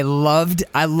God. I loved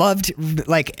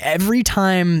like every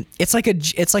time it's like a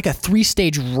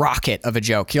 3-stage rocket of a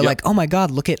joke. You're like, oh my God,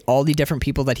 look at all the different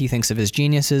people that he thinks of as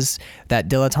geniuses, that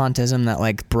dilettantism, that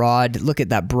like look at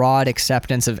that broad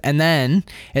acceptance of, and then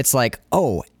it's like,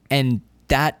 oh, and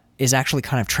that is actually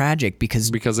kind of tragic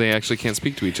because they actually can't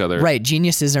speak to each other. Right.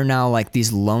 Geniuses are now like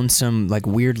these lonesome, like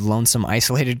weird, lonesome,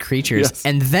 isolated creatures. Yes.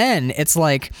 And then it's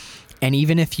like, and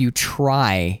even if you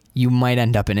try, you might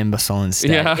end up an imbecile instead.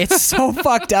 Yeah. It's so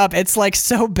fucked up. It's like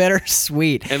so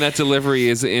bittersweet. And that delivery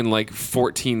is in like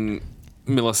 14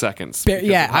 milliseconds.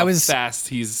 Fast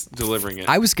he's delivering it.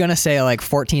 I was gonna say like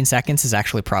 14 seconds is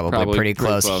actually probably pretty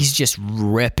close. He's just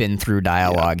ripping through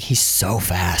dialogue. Yeah. He's so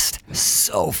fast.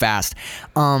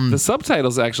 The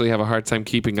subtitles actually have a hard time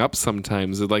keeping up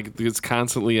sometimes. It's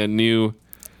constantly a new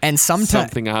and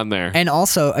something on there. And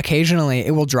also occasionally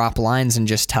it will drop lines and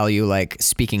just tell you like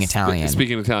speaking Italian.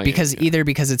 Because either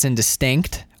because it's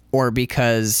indistinct, or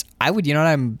because you know what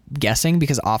I'm guessing?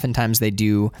 Because oftentimes they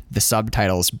do the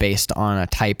subtitles based on a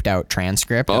typed out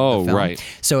transcript of the film. Right.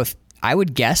 So if I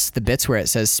would guess the bits where it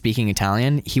says speaking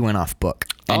Italian, he went off book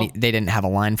and they didn't have a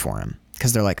line for him.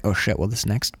 Because they're like, oh shit, well this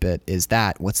next bit is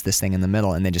that. What's this thing in the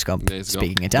middle? And they just go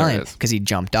speaking Italian because he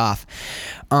jumped off.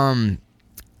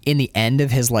 In the end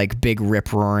of his like big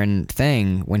rip roaring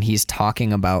thing, when he's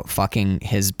talking about fucking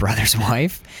his brother's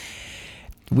wife,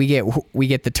 we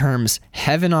get the terms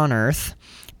heaven on earth,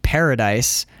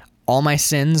 paradise, all my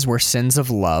sins were sins of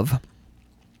love,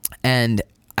 and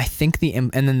I think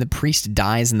and then the priest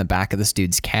dies in the back of this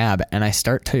dude's cab, and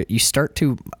you start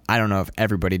to I don't know if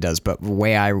everybody does, but the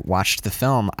way I watched the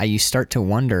film, you start to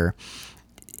wonder.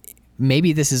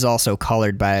 Maybe this is also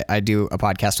colored by, I do a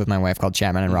podcast with my wife called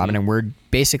Chapman and Robin, and we're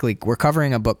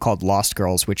covering a book called Lost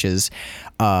Girls, which is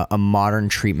a modern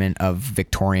treatment of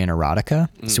Victorian erotica.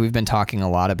 So we've been talking a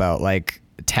lot about like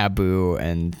taboo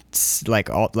and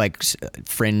like all like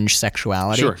fringe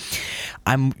sexuality. Sure.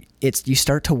 You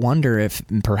start to wonder if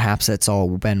perhaps it's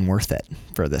all been worth it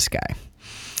for this guy.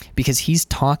 because he's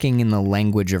talking in the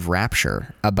language of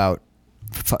rapture about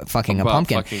fucking a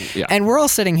pumpkin. Yeah. And we're all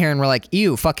sitting here and we're like,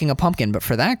 ew, fucking a pumpkin. But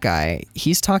for that guy,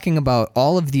 he's talking about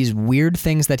all of these weird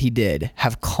things that he did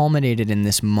have culminated in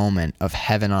this moment of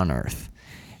heaven on earth.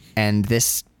 And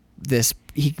this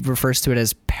he refers to it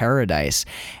as paradise.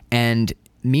 And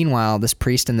meanwhile, this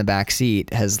priest in the back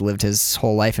seat has lived his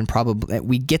whole life, and probably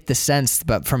we get the sense,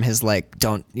 but from his like,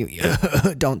 don't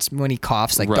when he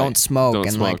coughs, like, Right. don't smoke, Don't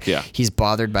and smoke, like yeah. he's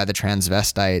bothered by the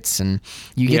transvestites, and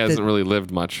you He get hasn't really lived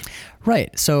much.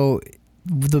 right. So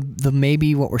the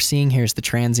maybe what we're seeing here is the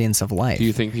transience of life. Do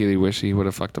you think he wish he would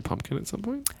have fucked a pumpkin at some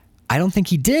point? I don't think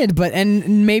he did, but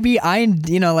and maybe I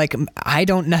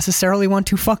don't necessarily want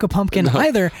to fuck a pumpkin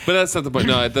either. But that's not the point.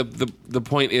 No, the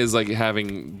point is like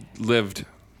having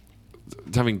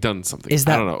done something. Is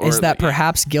that I don't know. Or, is that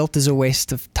perhaps guilt is a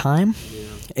waste of time? Yeah.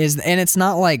 And it's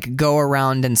not like go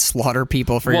around and slaughter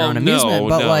people for your own amusement,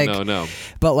 but no.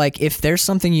 But like if there's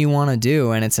something you want to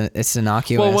do and it's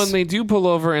innocuous. Well, when they do pull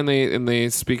over and they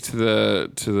speak to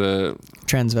the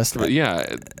transvestite.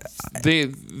 Yeah,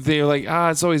 they're like,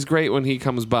 it's always great when he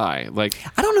comes by. Like,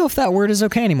 I don't know if that word is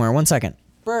okay anymore. 1 second.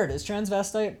 Bird, is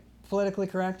transvestite politically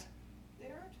correct? There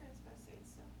are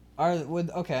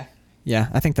transvestites. Okay. Yeah,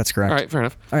 I think that's correct. all right, fair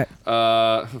enough. All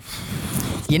right.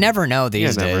 You never know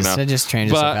these days. It just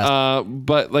changes so fast.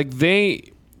 But like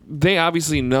they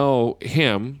obviously know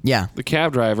him, Yeah. the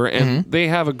cab driver, and they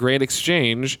have a great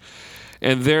exchange,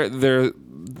 and they're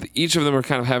each of them are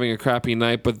kind of having a crappy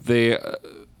night, but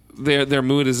their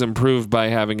mood is improved by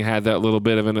having had that little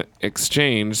bit of an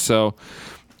exchange. So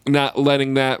not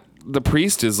letting that. The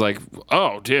priest is like,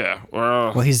 oh dear.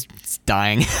 Well, he's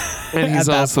dying. And he's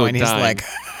At that also point, dying. he's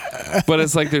like, But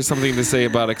it's like there's something to say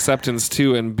about acceptance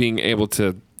too, and being able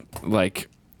to like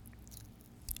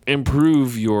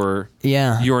improve your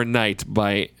night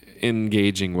by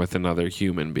engaging with another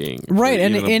human being, right?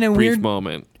 And in a brief weird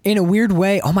moment, in a weird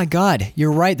way. Oh my God,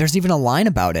 you're right. There's even a line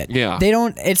about it. Yeah. They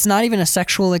don't. It's not even a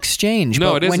sexual exchange.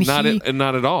 no, but it when is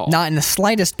not at all. Not in the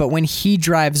slightest. But when he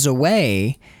drives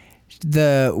away,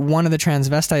 one of the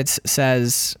transvestites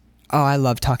says, "Oh, I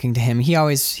love talking to him. He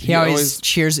always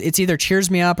cheers. It's either cheers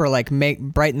me up or like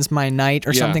brightens my night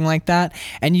or something like that."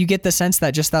 And you get the sense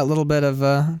that just that little bit of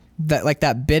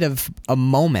that bit of a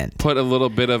moment Put a little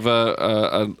bit of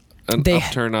an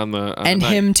upturn on the and the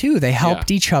him night. too. They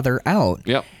helped each other out.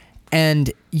 Yep.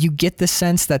 And you get the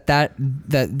sense that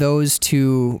those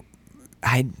two,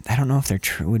 I don't know if they're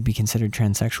would be considered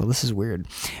transsexual. This is weird,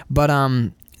 but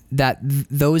that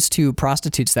those two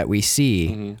prostitutes that we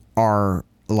see are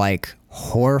like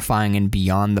horrifying and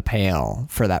beyond the pale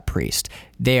for that priest.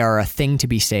 They are a thing to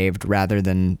be saved rather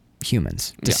than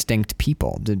humans, distinct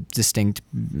people, distinct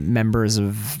members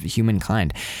of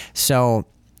humankind. So,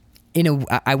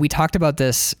 we talked about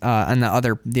this on the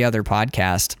other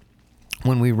podcast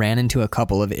when we ran into a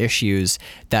couple of issues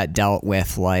that dealt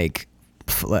with like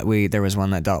there was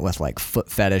one that dealt with like foot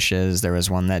fetishes. There was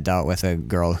one that dealt with a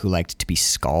girl who liked to be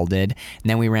scalded. And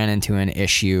then we ran into an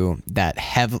issue that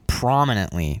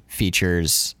prominently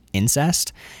features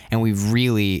incest, and we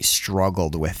really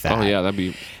struggled with that. Oh yeah, that'd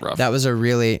be rough. That was a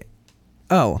really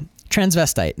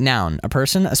transvestite, noun, a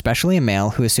person, especially a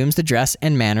male, who assumes the dress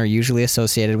and manner usually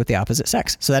associated with the opposite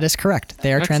sex. So that is correct.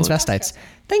 They are Excellent. transvestites.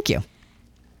 Thank you.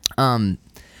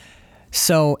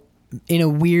 So in a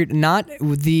weird, not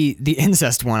the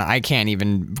incest one, I can't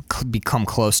even become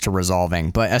close to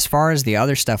resolving. But as far as the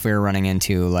other stuff we were running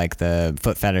into, like the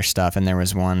foot fetish stuff, and there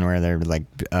was one where there were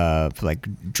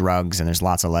like drugs, and there's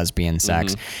lots of lesbian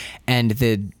sex,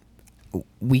 and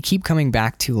we keep coming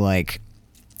back to like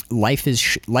life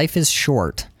is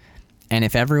short. And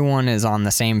if everyone is on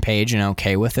the same page and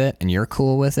okay with it, and you're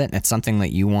cool with it, and it's something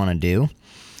that you want to do,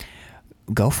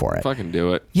 go for it. Fucking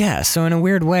do it. Yeah, so in a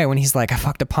weird way, when he's like, I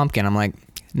fucked a pumpkin, I'm like,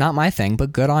 not my thing,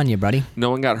 but good on you, buddy. No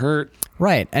one got hurt.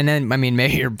 Right. And then, I mean,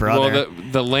 maybe your brother. Well,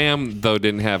 the lamb, though,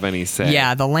 didn't have any say.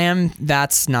 Yeah, the lamb,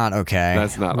 that's not okay.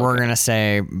 That's not We're okay. going to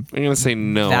say. I'm going to say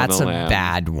no That's on a the lamb.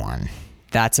 bad one.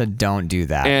 That's a don't do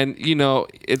that. And,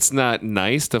 it's not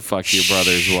nice to fuck your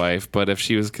brother's wife, but if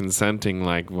she was consenting,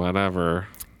 like, whatever.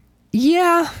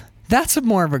 Yeah, that's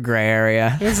more of a gray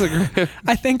area.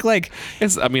 I think, like. I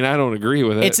don't agree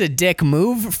with it. It's a dick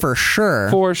move for sure.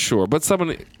 For sure. But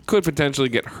someone could potentially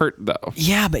get hurt, though.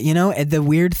 Yeah, but, the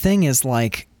weird thing is,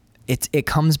 like, it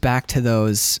comes back to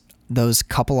those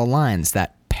couple of lines,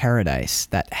 that paradise,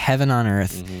 that heaven on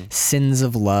earth, sins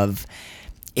of love.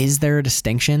 Is there a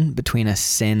distinction between a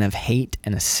sin of hate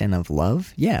and a sin of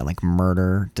love? Yeah, like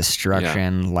murder,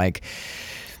 destruction, like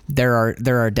there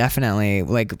are definitely,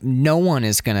 like, no one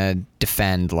is going to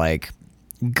defend, like,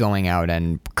 going out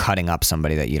and cutting up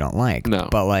somebody that you don't like. No.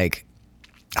 But like,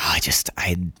 I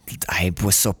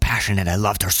was so passionate. I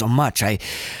loved her so much. I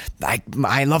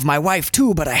love my wife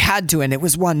too, but I had to, and it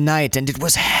was one night, and it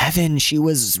was heaven. She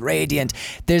was radiant.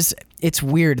 It's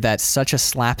weird that such a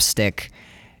slapstick,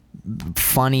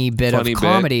 funny bit of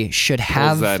comedy should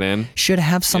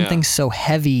have something so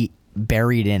heavy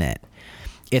buried in it.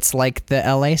 It's like the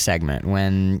LA segment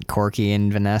when Corky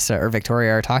and Vanessa or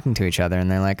Victoria are talking to each other,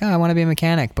 and they're like, "Oh, I want to be a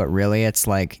mechanic," but really, it's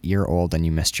like you're old and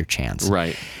you missed your chance.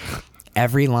 Right.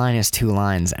 Every line is 2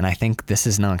 lines, and I think this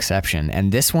is no exception.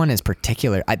 And this one is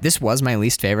particular. This was my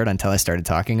least favorite until I started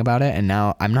talking about it, and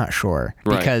now I'm not sure.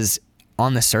 Right. Because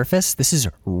on the surface, this is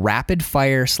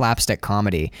rapid-fire slapstick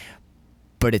comedy,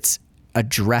 but it's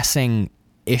addressing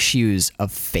issues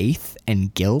of faith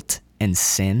and guilt and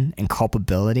sin and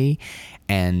culpability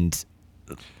and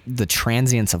the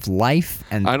transience of life.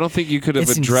 And I don't think you could have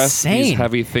it's addressed insane. these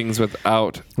heavy things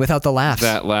without the laughs.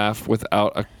 That laugh,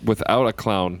 without a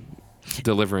clown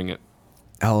delivering it.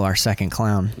 Oh, our second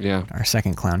clown. Yeah. Our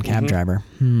second clown cab driver.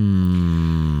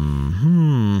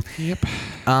 Yep.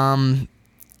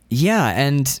 Yeah,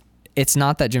 and it's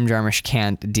not that Jim Jarmusch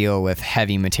can't deal with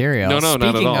heavy material. No, not at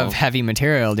all. Speaking of heavy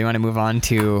material, do you want to move on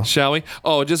to... Shall we?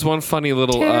 Oh, just one funny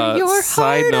little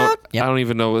side note. I don't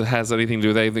even know if it has anything to do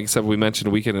with anything except we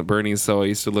mentioned Weekend at Bernie's. So I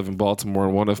used to live in Baltimore,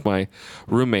 and one of my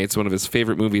roommates, one of his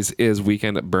favorite movies is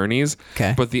Weekend at Bernie's.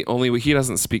 Okay. But he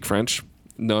doesn't speak French.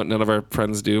 No, none of our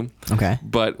friends do. Okay.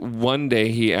 But one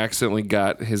day he accidentally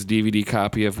got his DVD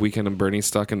copy of Weekend at Bernie's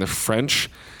stuck in the French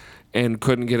and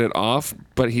couldn't get it off,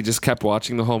 but he just kept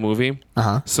watching the whole movie.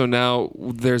 Uh-huh. So now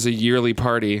there's a yearly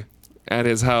party at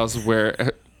his house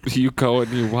where you go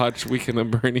and you watch Weekend at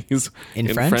Bernie's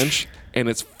in French, and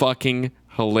it's fucking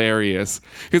hilarious.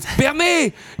 It's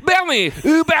Bernie, Bernie,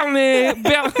 Bernie,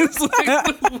 Bernie. It's like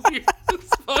the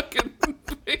weirdest fucking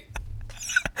thing.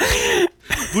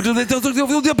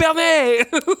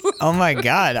 Oh my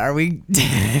God! Are we?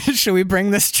 Should we bring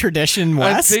this tradition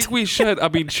west? I think we should. I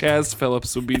mean, Chaz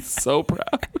Phillips would be so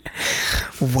proud.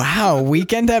 Wow!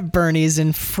 Weekend at Bernie's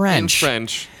in French. In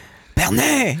French.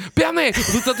 Bernie. Bernie. Bernie.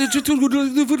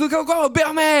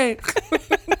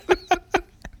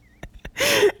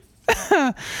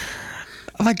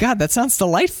 Oh my God! That sounds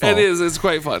delightful. It is. It's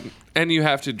quite fun, and you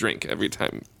have to drink every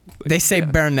time. They say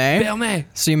Bernie. Bernie.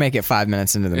 So you make it 5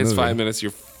 minutes into the movie. It's 5 minutes.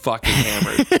 You're fucking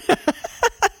hammered.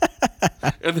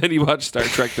 And then you watch Star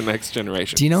Trek: The Next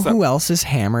Generation. Do you know who else is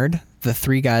hammered? The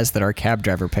 3 guys that our cab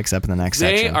driver picks up in the next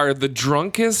section. They are the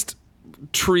drunkest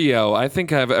trio I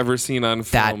think I've ever seen on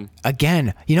film. That,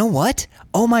 again, you know what?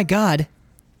 Oh my God.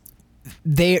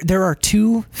 There are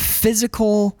 2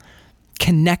 physical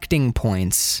connecting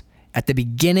points at the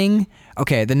beginning.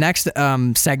 Okay, the next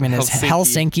segment is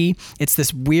Helsinki. It's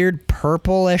this weird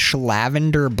purplish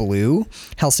lavender blue.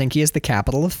 Helsinki is the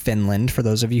capital of Finland, for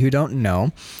those of you who don't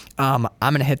know. I'm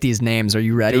going to hit these names. Are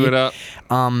you ready? Do it up.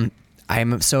 I'm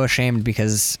so ashamed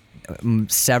because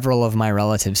several of my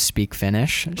relatives speak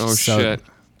Finnish. Oh, shit.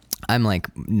 I'm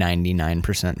like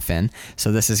 99% Finn.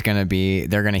 So this is going to be,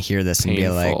 they're going to hear this and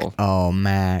Painful. be like, oh,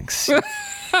 Max.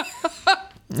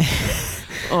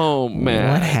 Oh,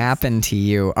 man. What happened to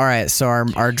you? All right, so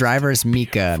our driver is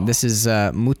Mika. This is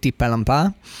Mutti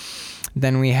Pelampa.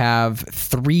 Then we have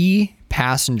 3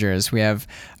 passengers. We have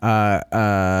Kari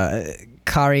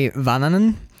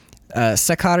Vananen,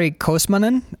 Sakari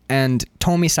Kosmanen, and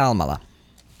Tomi Salmala.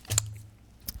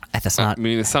 That's not. I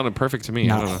mean, it sounded perfect to me.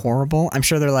 Not I don't know. horrible. I'm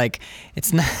sure they're like,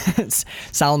 it's not.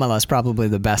 Salmala is probably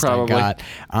the best I got.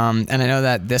 And I know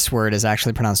that this word is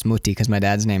actually pronounced Mutti because my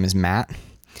dad's name is Matt.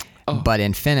 Oh. But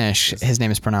in Finnish, his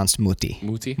name is pronounced Mutti.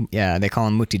 Mutti? Yeah, they call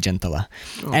him Mutti Gentila.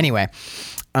 Oh. Anyway.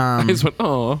 I just went,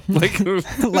 oh.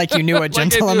 Like you knew what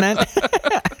Gentila meant?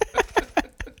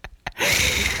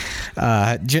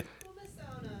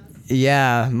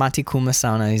 Yeah, Matti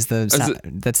Kumasauna. He's that's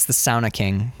the sauna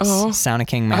king. Oh. Sauna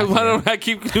king Matt. I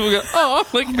keep doing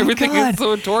everything is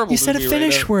so adorable. You said a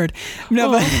Finnish word.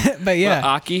 No, but yeah.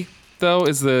 Aki, though,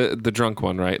 is the drunk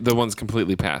one, right? The one's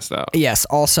completely passed out. Yes,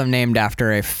 also named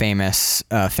after a famous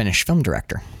Finnish film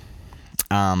director.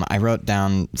 I wrote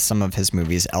down some of his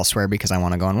movies elsewhere because I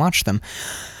want to go and watch them.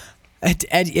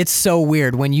 It's so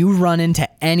weird when you run into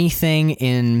anything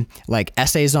in like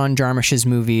essays on Jarmusch's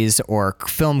movies or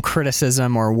film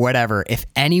criticism or whatever. If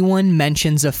anyone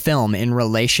mentions a film in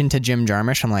relation to Jim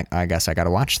Jarmusch, I'm like, I guess I got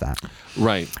to watch that.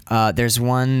 Right. There's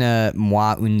one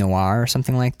Moi un Noir or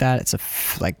something like that. It's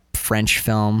a French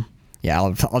film. Yeah,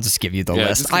 I'll just give you the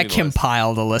list. I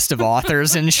compiled a list of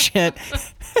authors and shit.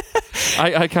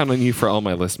 I count on you for all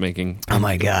my list making. Oh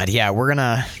my God. Yeah, we're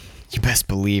gonna You best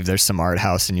believe there's some art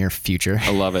house in your future.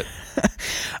 I love it.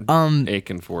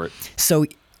 Aching for it. So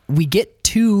we get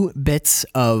two bits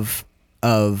of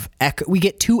echo. We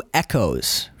get two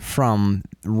echoes from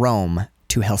Rome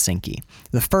to Helsinki.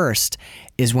 The first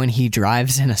is when he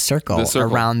drives in a circle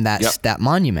around that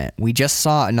monument. We just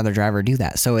saw another driver do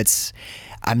that. So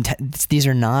these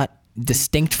are not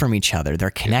distinct from each other. They're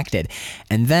connected.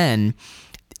 And then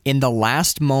in the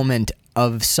last moment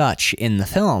of such in the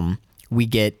film, we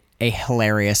get a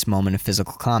hilarious moment of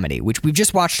physical comedy, which we've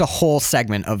just watched a whole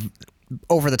segment of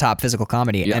over-the-top physical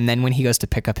comedy. Yep. And then when he goes to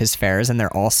pick up his fares and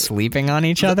they're all sleeping on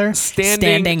each other,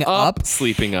 standing up,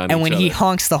 sleeping on each other. And when he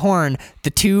honks the horn, the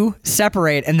two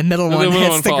separate and the middle one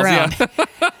hits the ground.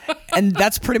 Yeah. And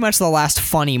that's pretty much the last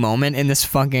funny moment in this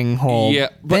fucking whole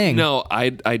thing. No, I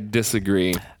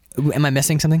disagree. Am I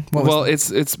missing something? It's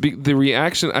the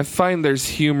reaction. I find there's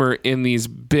humor in these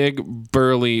big,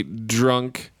 burly,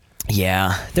 drunk.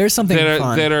 Yeah, there's something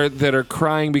fun. that are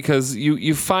crying because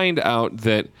you find out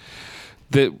that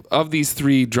of these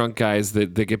three drunk guys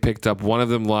that get picked up, one of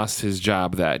them lost his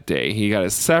job that day. He got a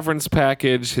severance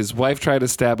package. His wife tried to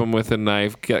stab him with a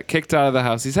knife. Got kicked out of the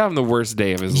house. He's having the worst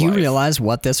day of his life. You realize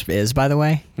what this is, by the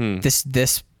way?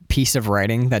 This piece of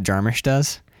writing that Jarmusch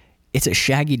does. It's a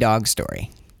Shaggy Dog story.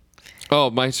 Oh,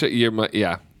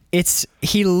 yeah.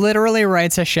 He literally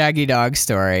writes a Shaggy Dog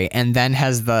story and then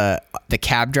has the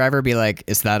cab driver be like,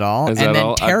 "Is that all?" And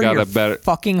then tear your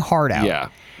fucking heart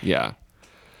out. Yeah.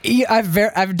 I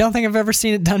don't think I've ever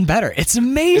seen it done better. It's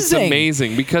amazing. It's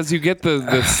amazing because you get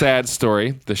the sad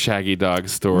story, the Shaggy Dog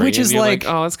story, which is like,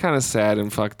 oh, it's kind of sad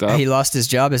and fucked up. He lost his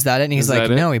job. Is that it? And he's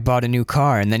like, no, he bought a new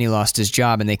car, and then he lost his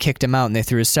job, and they kicked him out, and they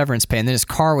threw his severance pay, and then his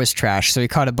car was trashed, so he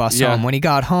caught a bus home. When he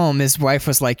got home, his wife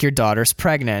was like, "Your daughter's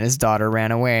pregnant." His daughter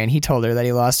ran away, and he told her that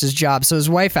he lost his job, so his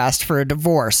wife asked for a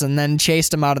divorce, and then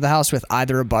chased him out of the house with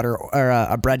either a butter or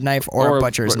a bread knife or a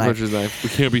butcher's knife. We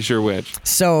can't be sure which.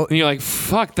 So and you're like,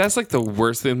 fuck, that's like the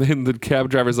worst. And then the cab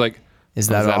driver's like, is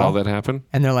that all that happened?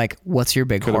 And they're like, what's your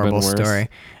big horrible story?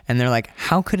 And they're like,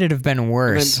 how could it have been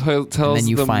worse? And then tells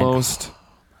the most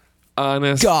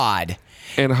honest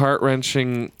and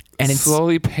heart-wrenching and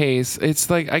slowly pace. It's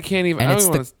like, I can't even.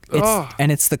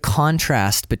 And it's the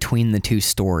contrast between the two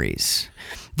stories.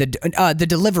 The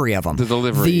delivery of them.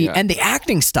 And the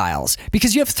acting styles.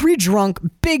 Because you have three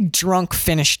big drunk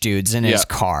Finnish dudes in his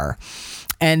car.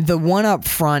 And the one up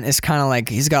front is kind of like,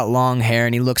 he's got long hair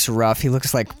and he looks rough. He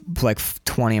looks like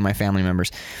 20 of my family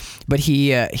members. But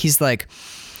he's like,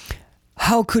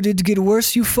 "How could it get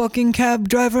worse, you fucking cab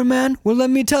driver, man? Well,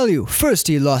 let me tell you. First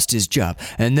he lost his job,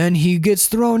 and then he gets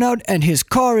thrown out, and his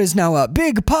car is now a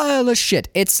big pile of shit."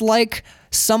 It's like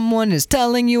someone is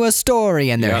telling you a story,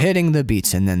 and they're hitting the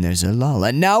beats, and then there's a lull,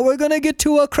 and now we're gonna get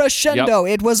to a crescendo.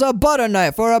 It was a butter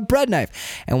knife or a bread knife.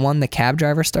 And when the cab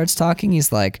driver starts talking,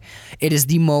 he's like, it is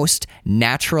the most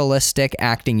naturalistic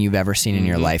acting you've ever seen in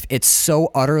your life. It's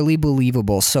so utterly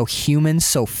believable, so human,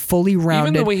 so fully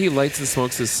rounded. Even the way he lights and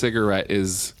smokes his cigarette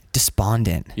is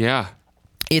despondent. Yeah.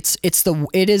 If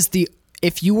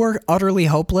you were utterly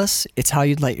hopeless, it's how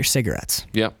you'd light your cigarettes.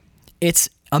 Yep. It's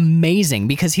amazing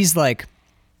because he's like,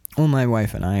 "Well, my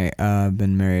wife and I have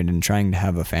been married and trying to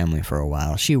have a family for a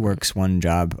while. She works one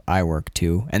job, I work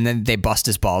two." And then they bust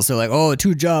his balls. They're like, "Oh,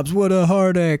 2 jobs, what a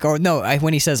heartache." Or no,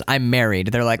 when he says, "I'm married,"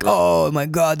 they're like, "Oh my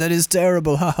God, that is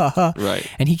terrible." Ha ha ha. Right.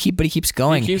 And he keeps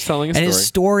going. He keeps telling a story. And his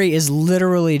story is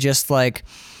literally just like,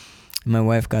 "My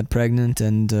wife got pregnant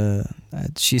and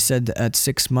she said at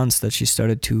 6 months that she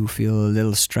started to feel a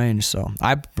little strange, so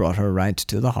I brought her right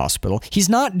to the hospital." He's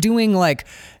not doing like,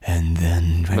 "And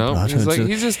then I brought her to..."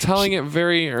 He's just telling it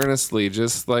very earnestly,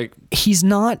 just like... He's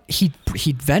not, he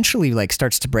eventually like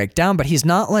starts to break down, but he's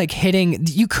not like hitting,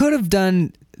 you could have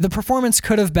done, the performance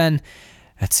could have been,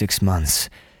 "At 6 months,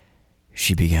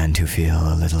 she began to feel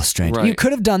a little strange." Right. You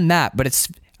could have done that, but it's...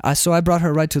 So I brought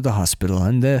her right to the hospital,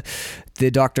 and the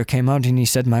doctor came out and he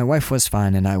said my wife was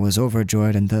fine, and I was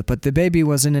overjoyed, but the baby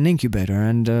was in an incubator,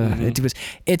 and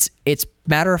it's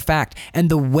matter of fact,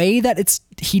 and the way that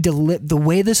the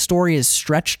way the story is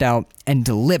stretched out and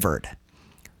delivered,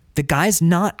 the guy's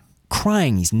not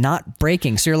crying, he's not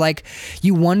breaking. So you're like,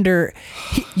 you wonder,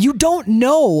 you don't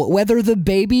know whether the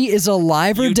baby is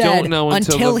alive or dead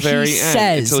until he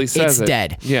says it's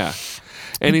dead. Yeah.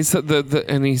 And he said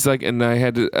and he's like, and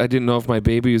I didn't know if my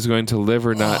baby was going to live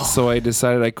or not, so I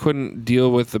decided I couldn't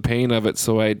deal with the pain of it,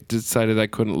 so I decided I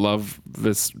couldn't love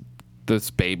this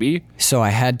baby. So I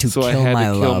had to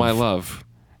kill my love.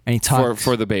 And he talked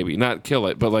for the baby, not kill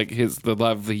it, but like the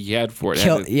love that he had for it.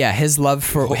 His love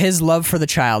for the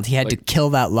child. He had to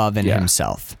kill that love in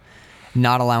himself.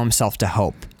 not allow himself to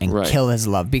hope and Right. kill his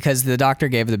love because the doctor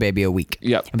gave the baby a week.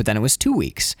 Yep. But then it was 2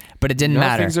 weeks. But it didn't Now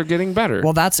matter. things are getting better.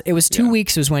 Well, it was 2 Yeah.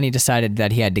 weeks was when he decided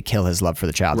that he had to kill his love for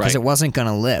the child because Right. it wasn't going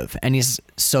to live. And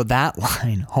so that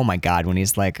line, oh my God, when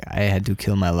he's like, I had to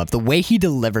kill my love, the way he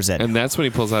delivers it. and that's when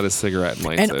he pulls out his cigarette and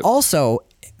lights And it. also,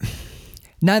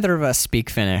 neither of us speak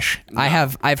Finnish.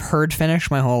 I've heard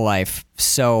Finnish my whole life,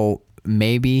 so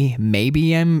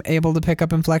maybe I'm able to pick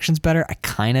up inflections better. I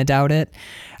kind of doubt it.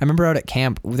 I remember out at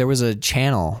camp there was a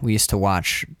channel we used to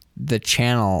watch. The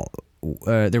channel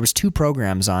there was 2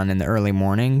 programs on in the early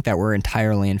morning that were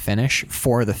entirely in Finnish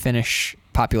for the Finnish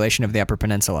population of the Upper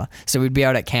Peninsula. So we'd be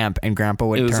out at camp and Grandpa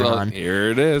would It was turn all, on. here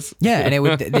it is. Yeah,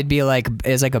 and they'd be like,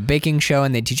 it's like a baking show,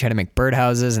 and they'd teach you how to make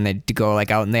birdhouses, and they'd go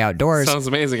like out in the outdoors. Sounds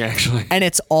amazing, actually. And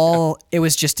it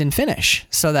was just in Finnish,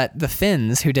 so that the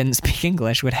Finns who didn't speak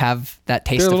English would have that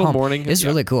taste Their of little home. morning- It's yeah.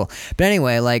 really cool. But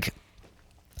anyway, like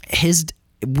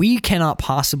we cannot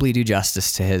possibly do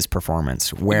justice to his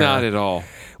performance. Where Not at all.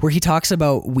 where he talks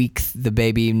about the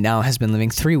baby now has been living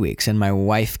 3 weeks, and my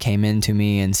wife came in to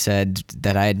me and said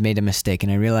that I had made a mistake,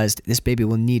 and I realized this baby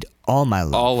will need all my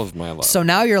love. All of my love. So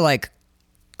now you're like,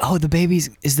 oh, is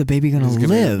the baby gonna He's gonna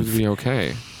live? be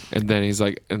okay. And then he's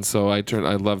like, and so I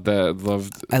loved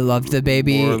I loved the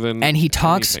baby, more than and he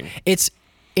talks. anything. It's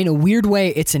in a weird way.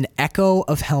 It's an echo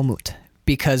of Helmut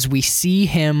because we see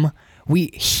him. We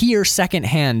hear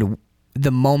secondhand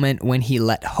the moment when he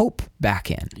let hope back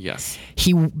in. Yes.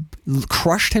 He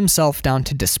crushed himself down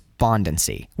to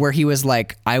despondency, where he was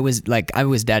like, I was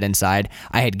dead inside.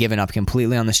 I had given up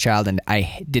completely on this child, and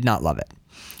I did not love it.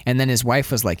 And then his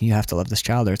wife was like, you have to love this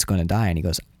child or it's going to die. And he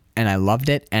goes, and I loved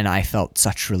it, and I felt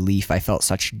such relief. I felt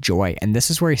such joy. And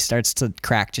this is where he starts to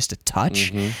crack just a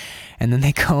touch. And then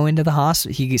they go into the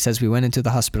hospital. He says, we went into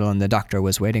the hospital, and the doctor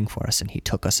was waiting for us, and he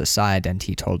took us aside, and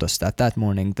he told us that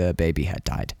morning the baby had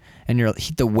died. And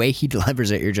the way he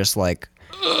delivers it, you're just like,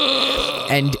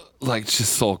 and Like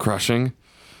just soul crushing.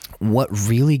 what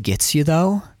really gets you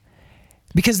though,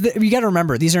 because you got to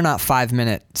remember, these are not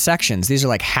 5-minute sections. These are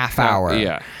like half hour.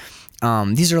 Yeah.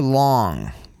 These are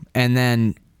long. And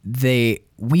then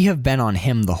we have been on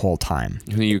him the whole time.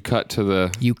 And then you cut to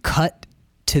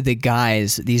the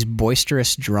guys, these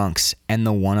boisterous drunks, and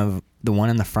the one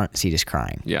in the front seat is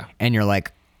crying. Yeah. And you're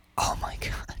like, oh my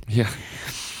God. Yeah.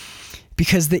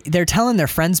 Because they're telling their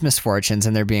friends' misfortunes,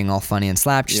 and they're being all funny and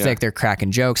slapstick. Yeah. They're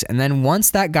cracking jokes. And then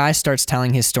once that guy starts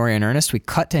telling his story in earnest, we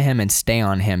cut to him and stay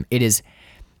on him. It is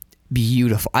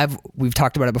beautiful. We've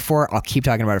talked about it before. I'll keep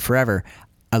talking about it forever.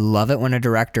 I love it when a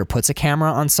director puts a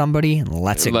camera on somebody and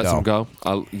lets it go. Lets him go.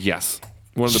 Yes.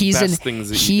 One of the best things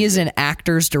that he you is can an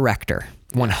actor's director,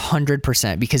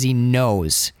 100%, because he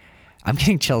knows. I'm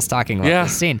getting chills talking about Yeah.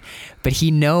 this scene, but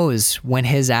he knows when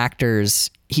his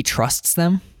actors, he trusts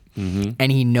them,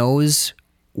 and he knows.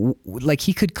 Like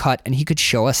he could cut and he could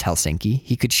show us Helsinki.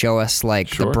 He could show us like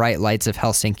the Sure. bright lights of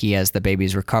Helsinki as the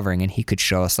baby's recovering, and he could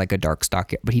show us like a dark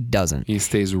stock, but he doesn't. He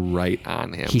stays right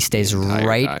on him. He stays the entire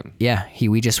right. time. Yeah.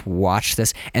 We just watch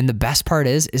this. And the best part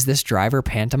is this driver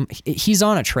he's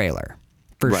on a trailer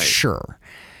for Right. sure.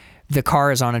 The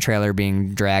car is on a trailer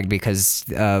being dragged because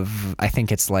of, I think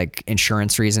it's like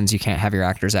insurance reasons. You can't have your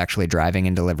actors actually driving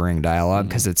and delivering dialogue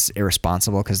because it's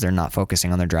irresponsible because they're not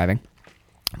focusing on their driving.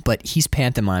 But he's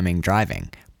pantomiming driving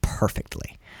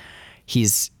perfectly.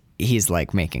 He's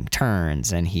like making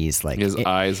turns, and he's like His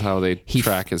eyes, how they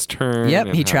track his turn. Yep,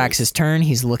 and he how tracks he's- his turn.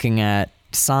 He's looking at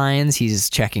signs. He's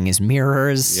checking his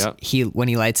mirrors. Yep. When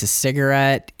he lights his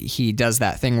cigarette, he does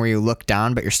that thing where you look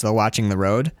down, but you're still watching the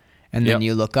road, and then Yep.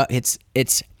 you look up. His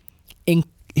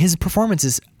performance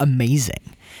is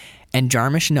amazing, and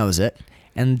Jarmusch knows it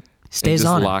and stays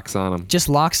just on locks on him. Just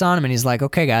locks on him, and he's like,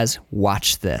 "Okay, guys,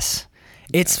 watch this."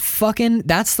 It's fucking.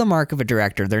 That's the mark of a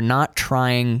director. They're not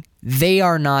trying. They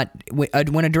are not.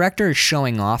 When a director is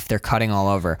showing off, they're cutting all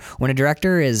over. When a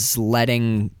director is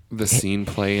letting The scene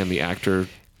play and the actor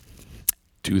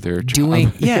do their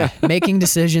job. making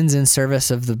decisions in service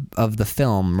of the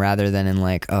film rather than in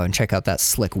like, oh, and check out that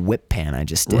slick whip pan I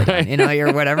just did, Right.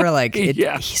 or whatever. Like,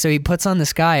 Yeah. So he puts on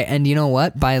this guy, and you know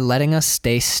what? By letting us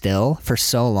stay still for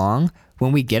so long,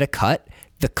 when we get a cut,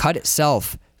 the cut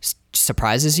itself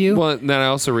surprises you. Well, then I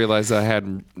also realized I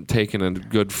hadn't taken a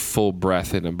good full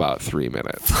breath in about 3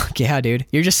 minutes. Fuck yeah, dude.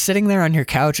 You're just sitting there on your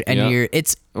couch, and Yeah.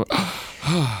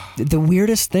 the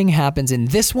weirdest thing happens in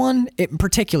this one, in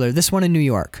particular, this one in New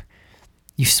York.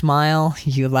 You smile,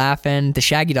 you laughing. The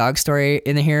Shaggy Dog story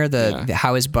in here,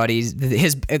 how his buddy's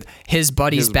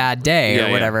bad day yeah,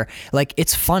 or whatever. Like,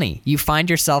 it's funny. You find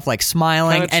yourself like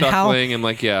smiling Kinda and chuckling and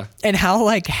like, yeah. how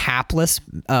like hapless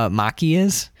Maki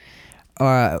is.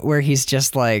 where he's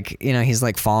just like, he's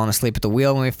like falling asleep at the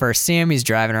wheel when we first see him. He's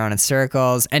driving around in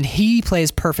circles, and he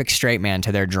plays perfect straight man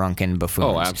to their drunken buffoons.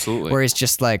 Oh, absolutely. Where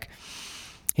he's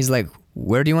like,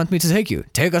 where do you want me to take you?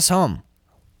 Take us home.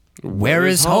 Where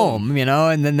is home?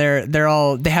 And then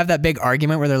they have that big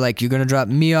argument where they're like, you're going to drop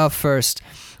me off first.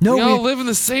 No, we all live in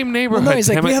the same neighborhood. Well, no, he's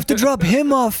like, we have to drop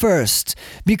him off first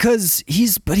because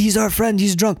he's our friend.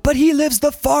 He's drunk, but he lives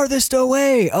the farthest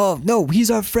away. Oh no,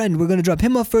 he's our friend. We're going to drop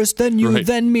him off first, then you, Right.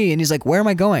 then me. And he's like, where am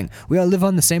I going? We all live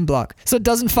on the same block. So it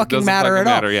doesn't fucking matter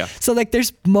at all. Yeah. So like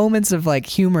there's moments of like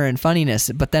humor and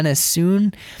funniness, but then as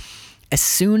soon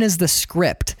as the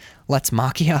script lets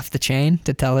Maki off the chain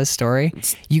to tell his story,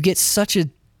 you get such a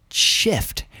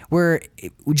shift where,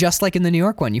 just like in the New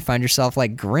York one, you find yourself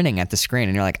like grinning at the screen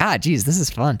and you're like, geez, this is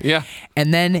fun. Yeah.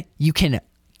 And then you can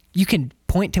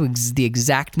point to the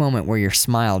exact moment where your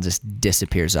smile just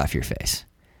disappears off your face.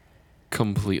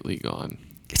 Completely gone.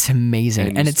 It's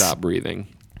amazing. And you stop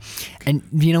breathing. And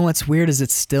you know what's weird is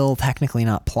it's still technically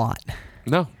not plot.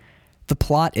 No. The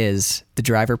plot is the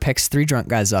driver picks 3 drunk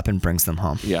guys up and brings them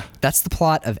home. Yeah. That's the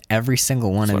plot of every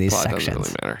single one of these Plot sections.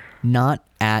 doesn't really matter. Not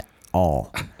at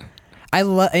all. I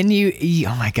love, and you,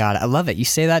 oh my God, I love it. You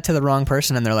say that to the wrong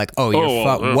person and they're like,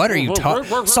 oh, what are you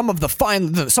talking? Some of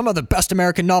the best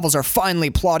American novels are finely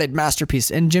plotted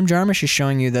masterpieces. And Jim Jarmusch is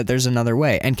showing you that there's another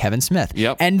way. And Kevin Smith.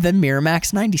 Yep. And the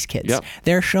Miramax 90s kids. Yep.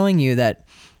 They're showing you that,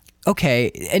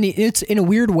 okay, and it's in a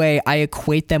weird way, I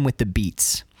equate them with the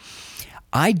Beats.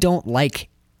 I don't like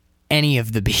any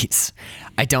of the Beats.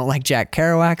 I don't like Jack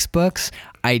Kerouac's books.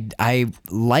 I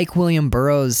like William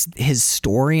Burroughs, his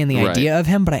story and the idea of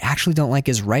him, but I actually don't like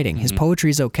his writing. His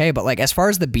poetry is okay, but like as far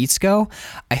as the Beats go,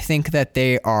 I think that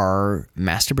they are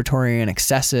masturbatory and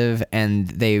excessive, and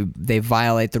they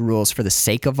violate the rules for the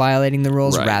sake of violating the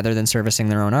rules rather than servicing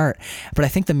their own art. But I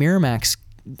think the Miramax,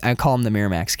 I call them the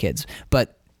Miramax kids,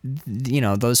 but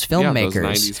those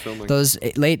filmmakers, those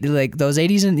late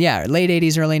 80s and late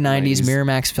 80s, early 90s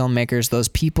Miramax filmmakers, those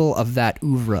people of that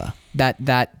oeuvre,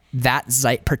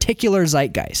 that particular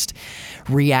zeitgeist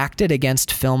reacted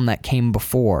against film that came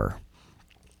before,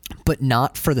 but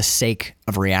not for the sake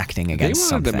of reacting against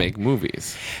something. They wanted to make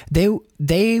movies.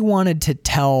 They wanted to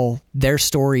tell their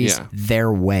stories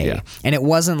their way. Yeah. And it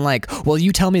wasn't like, well,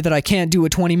 you tell me that I can't do a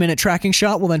 20-minute tracking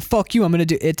shot, well then fuck you, I'm going to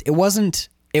do it.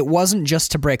 It wasn't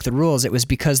just to break the rules. It was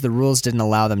because the rules didn't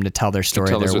allow them to tell their story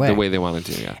their way. The way they wanted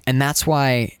to, yeah. And that's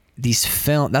why those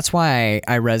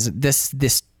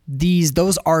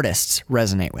artists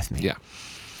resonate with me. Yeah.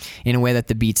 In a way that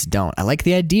the Beats don't. I like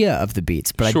the idea of the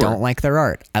Beats, but I don't like their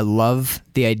art. I love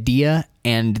the idea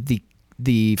and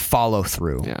the follow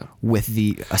through with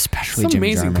especially Jim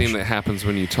Jarmusch. It's an amazing thing that happens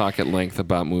when you talk at length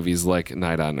about movies like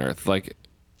Night on Earth. Like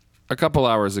a couple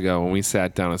hours ago when we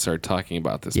sat down and started talking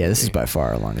about this movie. This is by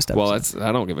far our longest episode. Well,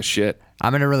 I don't give a shit.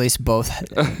 I'm going to release both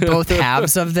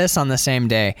halves of this on the same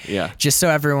day. Yeah. Just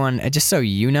so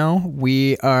you know,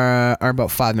 we are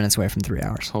about 5 minutes away from 3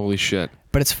 hours. Holy shit.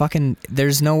 But it's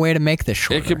there's no way to make this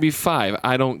shorter. It could be 5.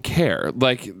 I don't care.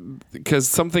 Because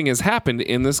something has happened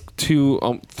in this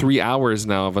 3 hours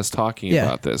now of us talking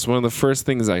about this. One of the first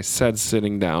things I said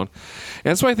sitting down.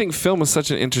 And that's why I think film is such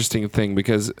an interesting thing,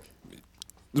 because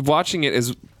watching it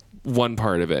is one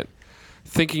part of it.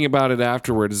 Thinking about it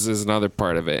afterwards is another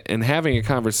part of it. And having a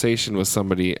conversation with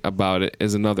somebody about it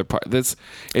is another part.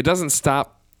 It doesn't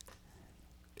stop.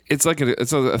 It's like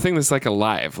it's a thing that's like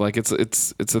alive. Like it's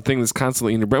a thing that's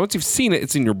constantly in your brain. Once you've seen it,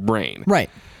 it's in your brain. Right.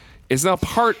 It's now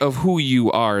part of who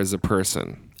you are as a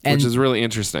person, which is really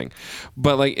interesting.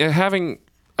 But like having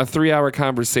a 3-hour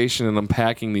conversation and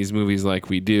unpacking these movies like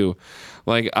we do,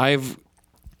 like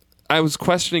I was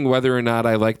questioning whether or not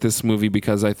I liked this movie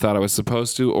because I thought I was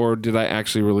supposed to, or did I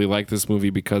actually really like this movie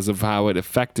because of how it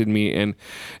affected me and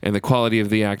the quality of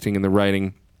the acting and the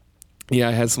writing. Yeah,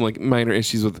 I had some like minor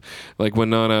issues with like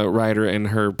Winona Ryder and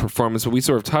her performance, but we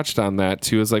sort of touched on that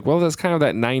too. It's like, well, that's kind of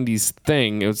that 90s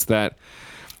thing. It's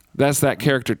that's that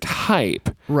character type,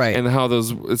 right? And how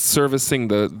it's servicing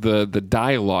the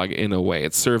dialogue in a way.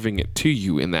 It's serving it to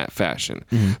you in that fashion.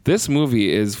 Mm-hmm. This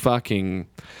movie is fucking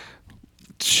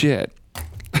shit.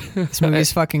 This movie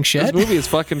is fucking shit. This movie is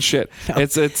fucking shit. No.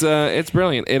 It's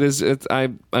brilliant. It is.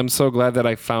 I'm so glad that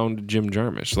I found Jim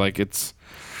Jarmusch. Like it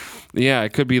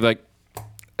could be like.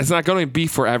 It's not going to be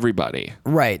for everybody.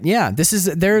 Right. Yeah. There's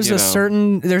a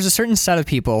certain set of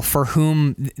people for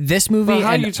whom this movie. Well,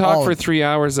 how do you talk for 3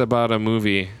 hours about a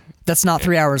movie? That's not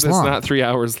 3 hours long. It's not 3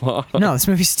 hours long. No, this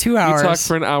movie's 2 hours. You talk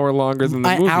for an hour longer than the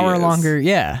movie. An hour is. longer.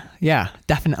 Yeah. Yeah.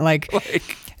 Definitely.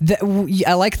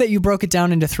 I like that you broke it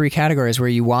down into 3 categories where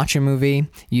you watch a movie,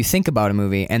 you think about a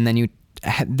movie, and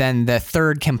then the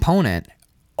third component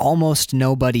almost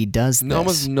nobody does this.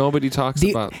 Almost nobody talks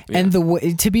about. Yeah.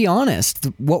 And to be honest,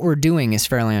 what we're doing is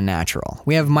fairly unnatural.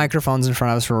 We have microphones in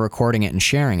front of us, we're recording it and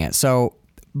sharing it. So,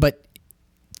 but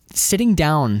sitting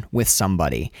down with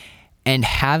somebody and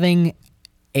having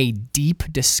a deep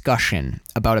discussion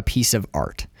about a piece of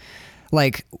art,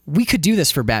 like we could do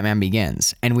this for Batman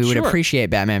Begins, and we would appreciate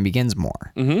Batman Begins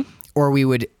more. Mm-hmm. Or we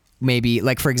would maybe,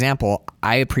 like, for example,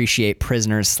 I appreciate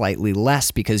Prisoners slightly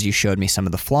less because you showed me some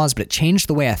of the flaws, but it changed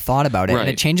the way I thought about it. And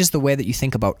it changes the way that you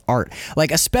think about art.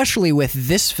 Like, especially with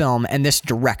this film and this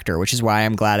director, which is why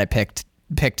I'm glad I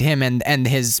picked him and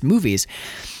his movies,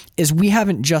 is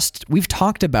we've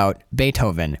talked about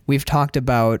Beethoven. We've talked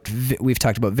about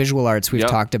visual arts. We've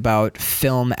talked about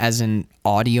film as an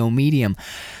audio medium.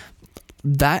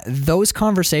 Those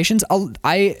conversations,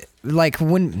 my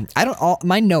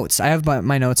notes, I have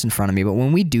my notes in front of me, but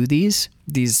when we do these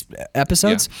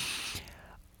episodes,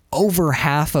 over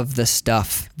half of the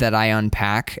stuff that I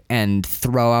unpack and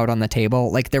throw out on the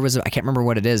table, like I can't remember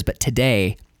what it is, but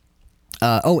today,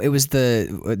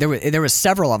 there was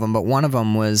several of them, but one of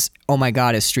them was, oh my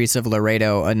God, is Streets of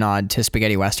Laredo a nod to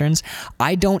spaghetti westerns?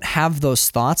 I don't have those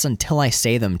thoughts until I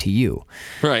say them to you.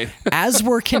 Right. As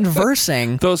we're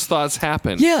conversing, those thoughts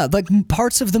happen. Yeah, like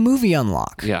parts of the movie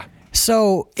unlock. Yeah.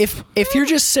 So if you're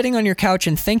just sitting on your couch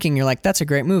and thinking, you're like, that's a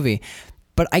great movie.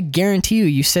 But I guarantee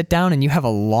you sit down and you have a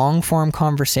long form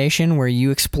conversation where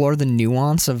you explore the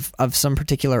nuance of some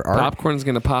particular art. Popcorn's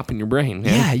gonna pop in your brain.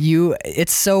 Man. Yeah,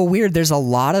 it's so weird. There's a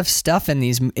lot of stuff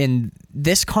in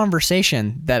this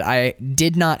conversation that I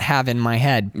did not have in my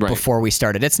head before we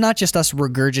started. It's not just us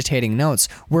regurgitating notes.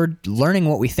 We're learning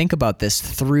what we think about this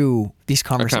through these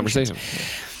conversations.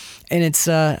 And it's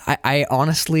I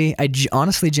honestly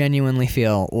genuinely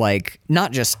feel like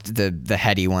not just the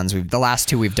heady ones. The last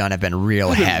two we've done have been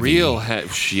real heavy.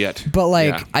 Shit. But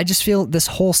I just feel this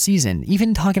whole season,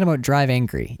 even talking about Drive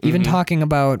Angry, even talking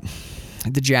about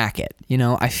The Jacket,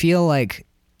 I feel like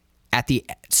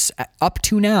up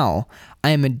to now,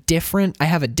 I have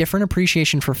a different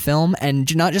appreciation for film,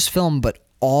 and not just film, but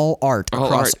all art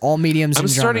across all mediums and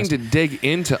genres. I'm starting to dig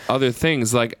into other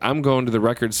things. Like, I'm going to the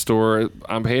record store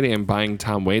on payday and buying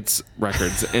Tom Waits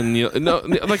records. And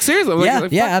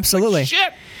seriously. Absolutely. Like,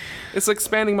 shit. It's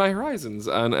expanding my horizons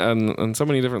on so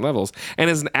many different levels. And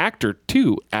as an actor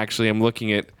too, actually, I'm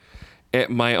looking at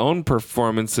my own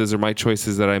performances or my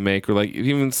choices that I make, or like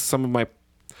even some of my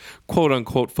quote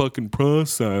unquote fucking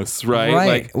process, right?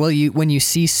 Like, well, when you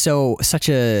see such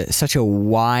a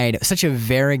wide, such a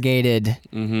variegated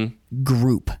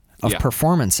group of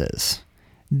performances,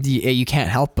 you can't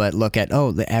help but look at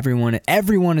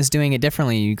everyone is doing it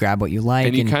differently. You grab what you like,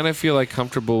 and you kind of feel like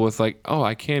comfortable with like, oh,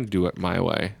 I can do it my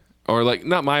way, or like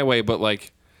not my way, but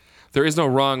like there is no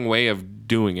wrong way of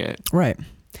doing it, right?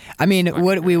 I mean,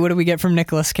 what do we get from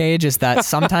Nicolas Cage is that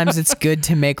sometimes it's good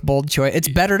to make bold choice. It's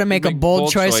better to make a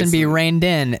bold choice and be reined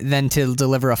in than to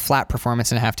deliver a flat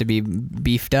performance and have to be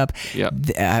beefed up. Yeah.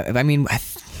 I mean,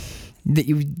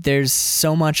 there's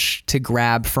so much to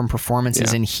grab from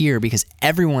performances in here because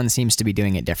everyone seems to be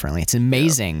doing it differently. It's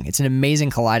amazing. It's an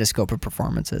amazing kaleidoscope of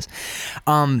performances.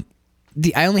 I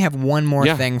only have one more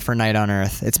thing for Night on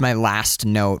Earth. It's my last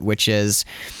note, which is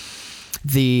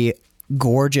the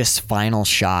gorgeous final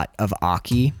shot of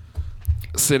Aki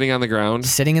sitting in the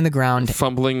ground,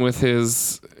 fumbling with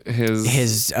his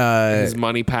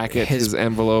money packet, his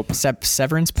envelope,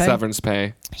 severance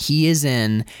pay. He is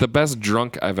in the best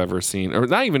drunk I've ever seen, or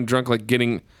not even drunk, like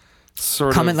getting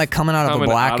coming out of a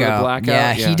blackout.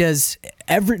 Yeah, he does.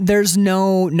 There's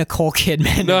no Nicole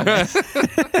Kidman.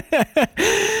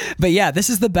 But yeah, this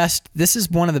is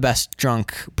one of the best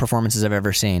drunk performances I've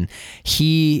ever seen.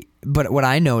 But what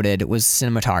I noted was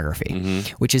cinematography,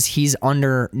 which is he's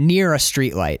near a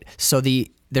streetlight. So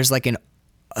there's like an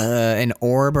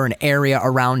orb or an area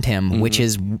around him, which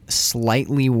is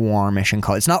slightly warmish in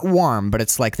color. It's not warm, but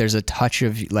it's like there's a touch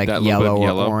of like yellow or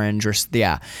orange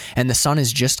and the sun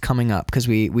is just coming up because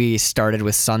we started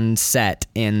with sunset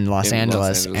in Los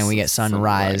Angeles and we get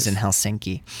sunrise in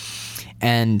Helsinki.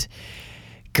 And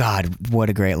God, what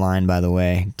a great line, by the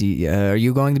way. Are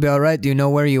you going to be all right? Do you know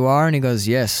where you are? And he goes,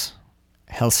 yes,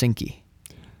 Helsinki.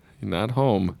 Not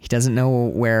home. He doesn't know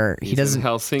where he doesn't. In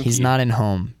Helsinki. He's not in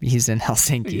home. He's in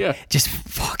Helsinki. Yeah. Just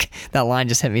fuck. That line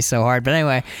just hit me so hard. But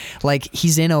anyway, like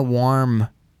he's in a warm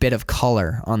bit of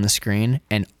color on the screen,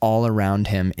 and all around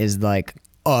him is like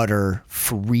utter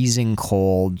freezing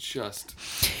cold.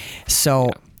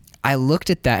 I looked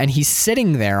at that, and he's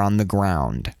sitting there on the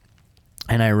ground,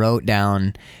 and I wrote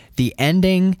down, the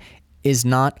ending is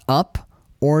not up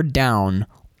or down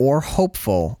or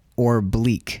hopeful or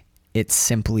bleak. It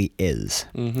simply is.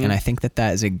 And I think that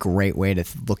is a great way to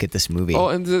look at this movie. Oh,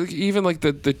 and even like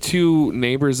the two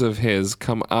neighbors of his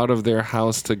come out of their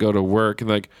house to go to work and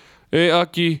like, hey,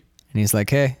 Aki. And he's like,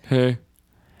 hey. Hey.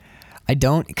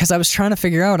 Because I was trying to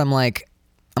figure out, I'm like,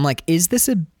 is this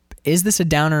a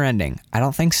downer ending? I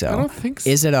don't think so. I don't think so.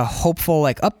 Is it a hopeful,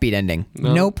 like, upbeat ending?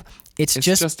 No. Nope. It's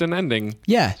just an ending.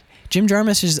 Yeah. Jim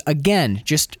Jarmusch is, again,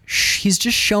 he's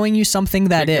just showing you something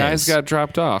that The is. guys got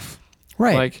dropped off.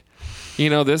 Right. Like,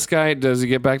 this guy, does he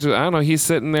get back to, I don't know, he's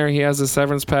sitting there, he has a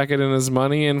severance packet in his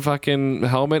money, and fucking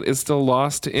helmet is still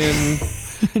lost in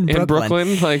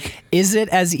Brooklyn. Like, is it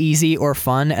as easy or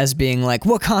fun as being like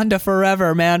Wakanda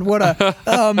forever, man?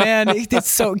 Oh man, it's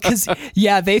so, because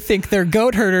they think they're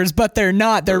goat herders, but they're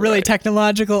not. They're really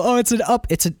technological. Oh,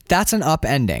 that's an up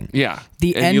ending. Yeah.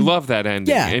 The and end, you love that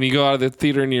ending. Yeah. And you go out of the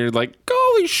theater and you're like,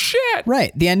 holy shit.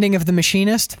 Right. The ending of The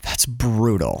Machinist, that's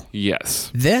brutal.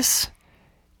 Yes.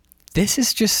 This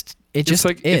is just, it just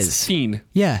like, is. It's Fiend.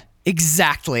 Yeah,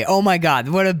 exactly. Oh my God,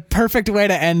 what a perfect way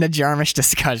to end a Jarmusch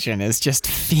discussion is just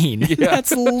Fiend. Yeah.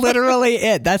 That's literally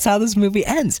it. That's how this movie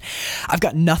ends. I've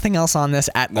got nothing else on this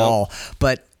at all,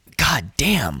 but God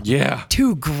damn. Yeah.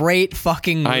 Two great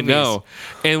fucking movies. I know.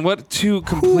 And what two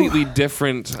completely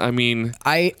different,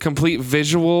 complete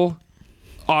visual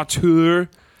auteur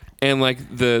and like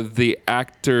the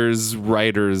actors,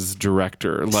 writers,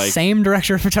 director, like same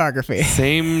director of photography,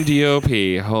 same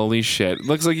DOP. Holy shit!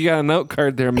 Looks like you got a note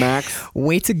card there, Max.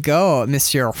 Way to go,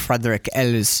 Monsieur Frederick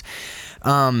Ellis.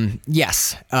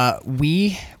 Yes,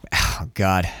 we. Oh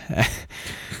God.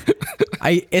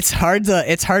 It's hard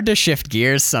to shift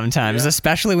gears sometimes,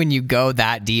 especially when you go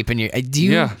that deep. And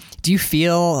do you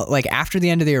feel like after the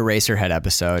end of the Eraserhead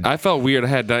episode? I felt weird.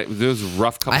 There was a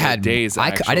rough couple of days.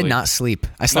 I did not sleep.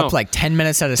 I slept like 10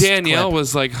 minutes at a Danielle clip.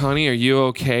 was like, "Honey, are you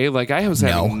okay?" Like I was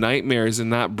having nightmares and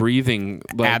not breathing.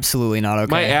 Like, absolutely not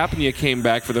okay. My apnea came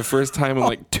back for the first time in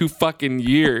like 2 fucking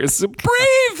years.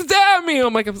 Breathe, damn me!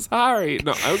 I'm like, I'm sorry.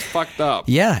 No, I was fucked up.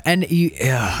 Yeah, and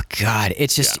oh God,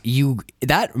 it's just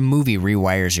that movie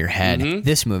rewires your head. Mm-hmm.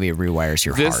 This movie rewires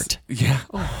your heart. Yeah.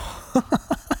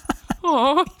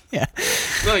 Oh. Yeah.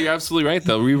 No, you're absolutely right,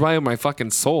 though. Rewire my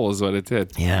fucking soul is what it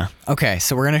did. Yeah. Okay,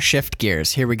 so we're going to shift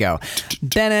gears. Here we go.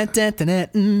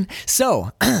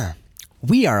 So,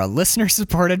 we are a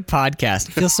listener-supported podcast.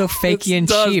 It feels so fakey and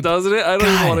cheap. Doesn't it? I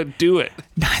don't even want to do it.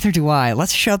 Neither do I.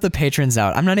 Let's shout the patrons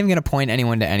out. I'm not even going to point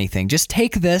anyone to anything. Just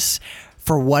take this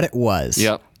for what it was.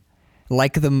 Yep.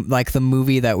 Like the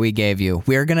movie that we gave you.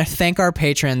 We're going to thank our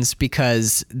patrons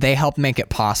because they help make it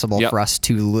possible for us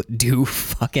to do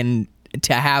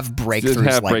to have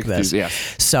breakthroughs like this. Yeah.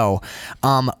 So,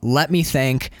 let me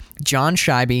thank John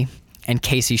Scheibe and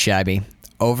Casey Scheibe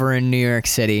over in New York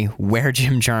City, where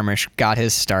Jim Jarmusch got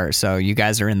his start. So you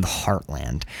guys are in the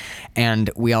heartland. And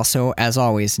we also, as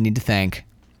always, need to thank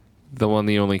the one,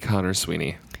 the only Connor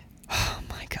Sweeney. Oh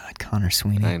my God, Connor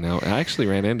Sweeney. I know. I actually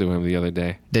ran into him the other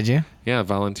day. Did you? Yeah,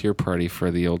 volunteer party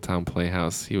for the Old Town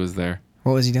Playhouse. He was there.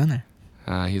 What was he doing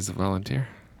there? He's a volunteer.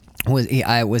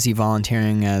 Was he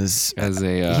volunteering as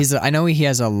a? I know he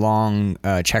has a long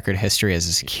checkered history as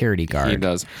a security guard. He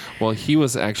does. Well, he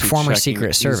was actually former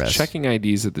Secret Service, checking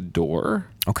IDs at the door.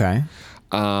 Okay.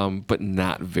 But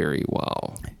not very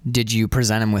well. Did you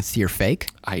present him with your fake?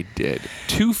 I did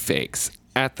 2 fakes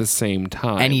at the same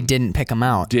time, and he didn't pick them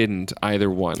out. Didn't either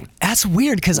one. That's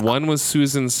weird because one was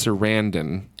Susan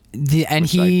Sarandon.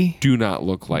 I do not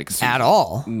look like Susan, at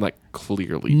all. Like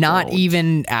clearly, not don't.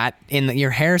 Even your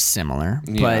hair's similar.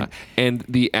 Yeah. But and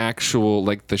the actual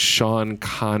the Sean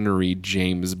Connery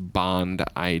James Bond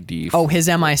ID. His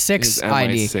MI6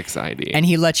 ID. MI6 ID. And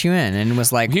he let you in and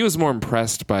was like, he was more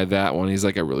impressed by that one. He's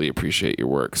like, I really appreciate your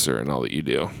work, sir, and all that you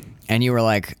do. And you were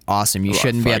like, awesome, you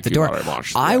shouldn't be at the door.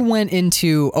 I went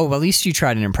into, at least you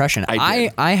tried an impression.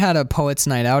 I had a Poets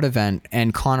Night Out event,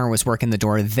 and Connor was working the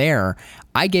door there.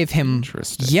 I gave him,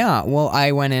 interesting. Yeah, well,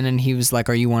 I went in, and he was like,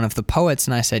 are you one of the poets?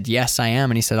 And I said, yes, I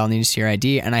am. And he said, I'll need to see your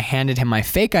ID. And I handed him my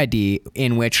fake ID,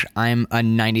 in which I'm a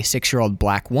 96-year-old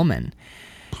black woman.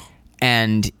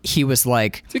 And he was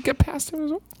like... Did it get past him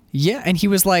as well? Yeah, and he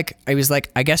was like,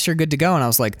 I guess you're good to go. And I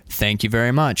was like, thank you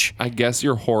very much. I guess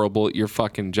you're horrible at your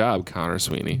fucking job, Connor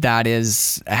Sweeney. That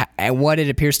is what it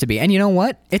appears to be. And you know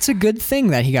what? It's a good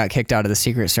thing that he got kicked out of the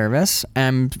Secret Service.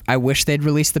 And I wish they'd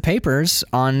release the papers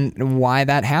on why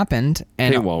that happened.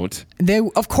 And they won't.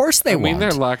 Of course they won't. I mean,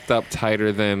 they're locked up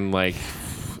tighter than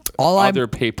other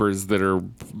papers that are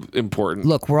important.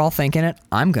 Look, we're all thinking it.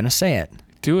 I'm going to say it.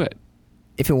 Do it.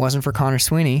 If it wasn't for Connor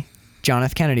Sweeney, John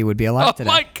F. Kennedy would be alive today.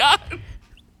 Oh my God.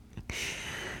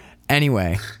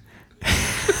 Anyway.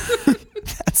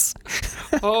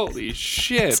 Holy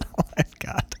shit. That's all I've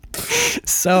got.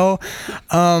 So,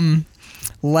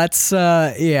 let's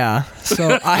yeah.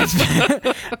 So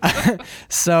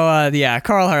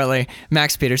Carl Hartley,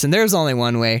 Max Peterson. There's only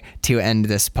one way to end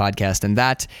this podcast, and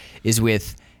that is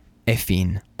with a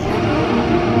fiend.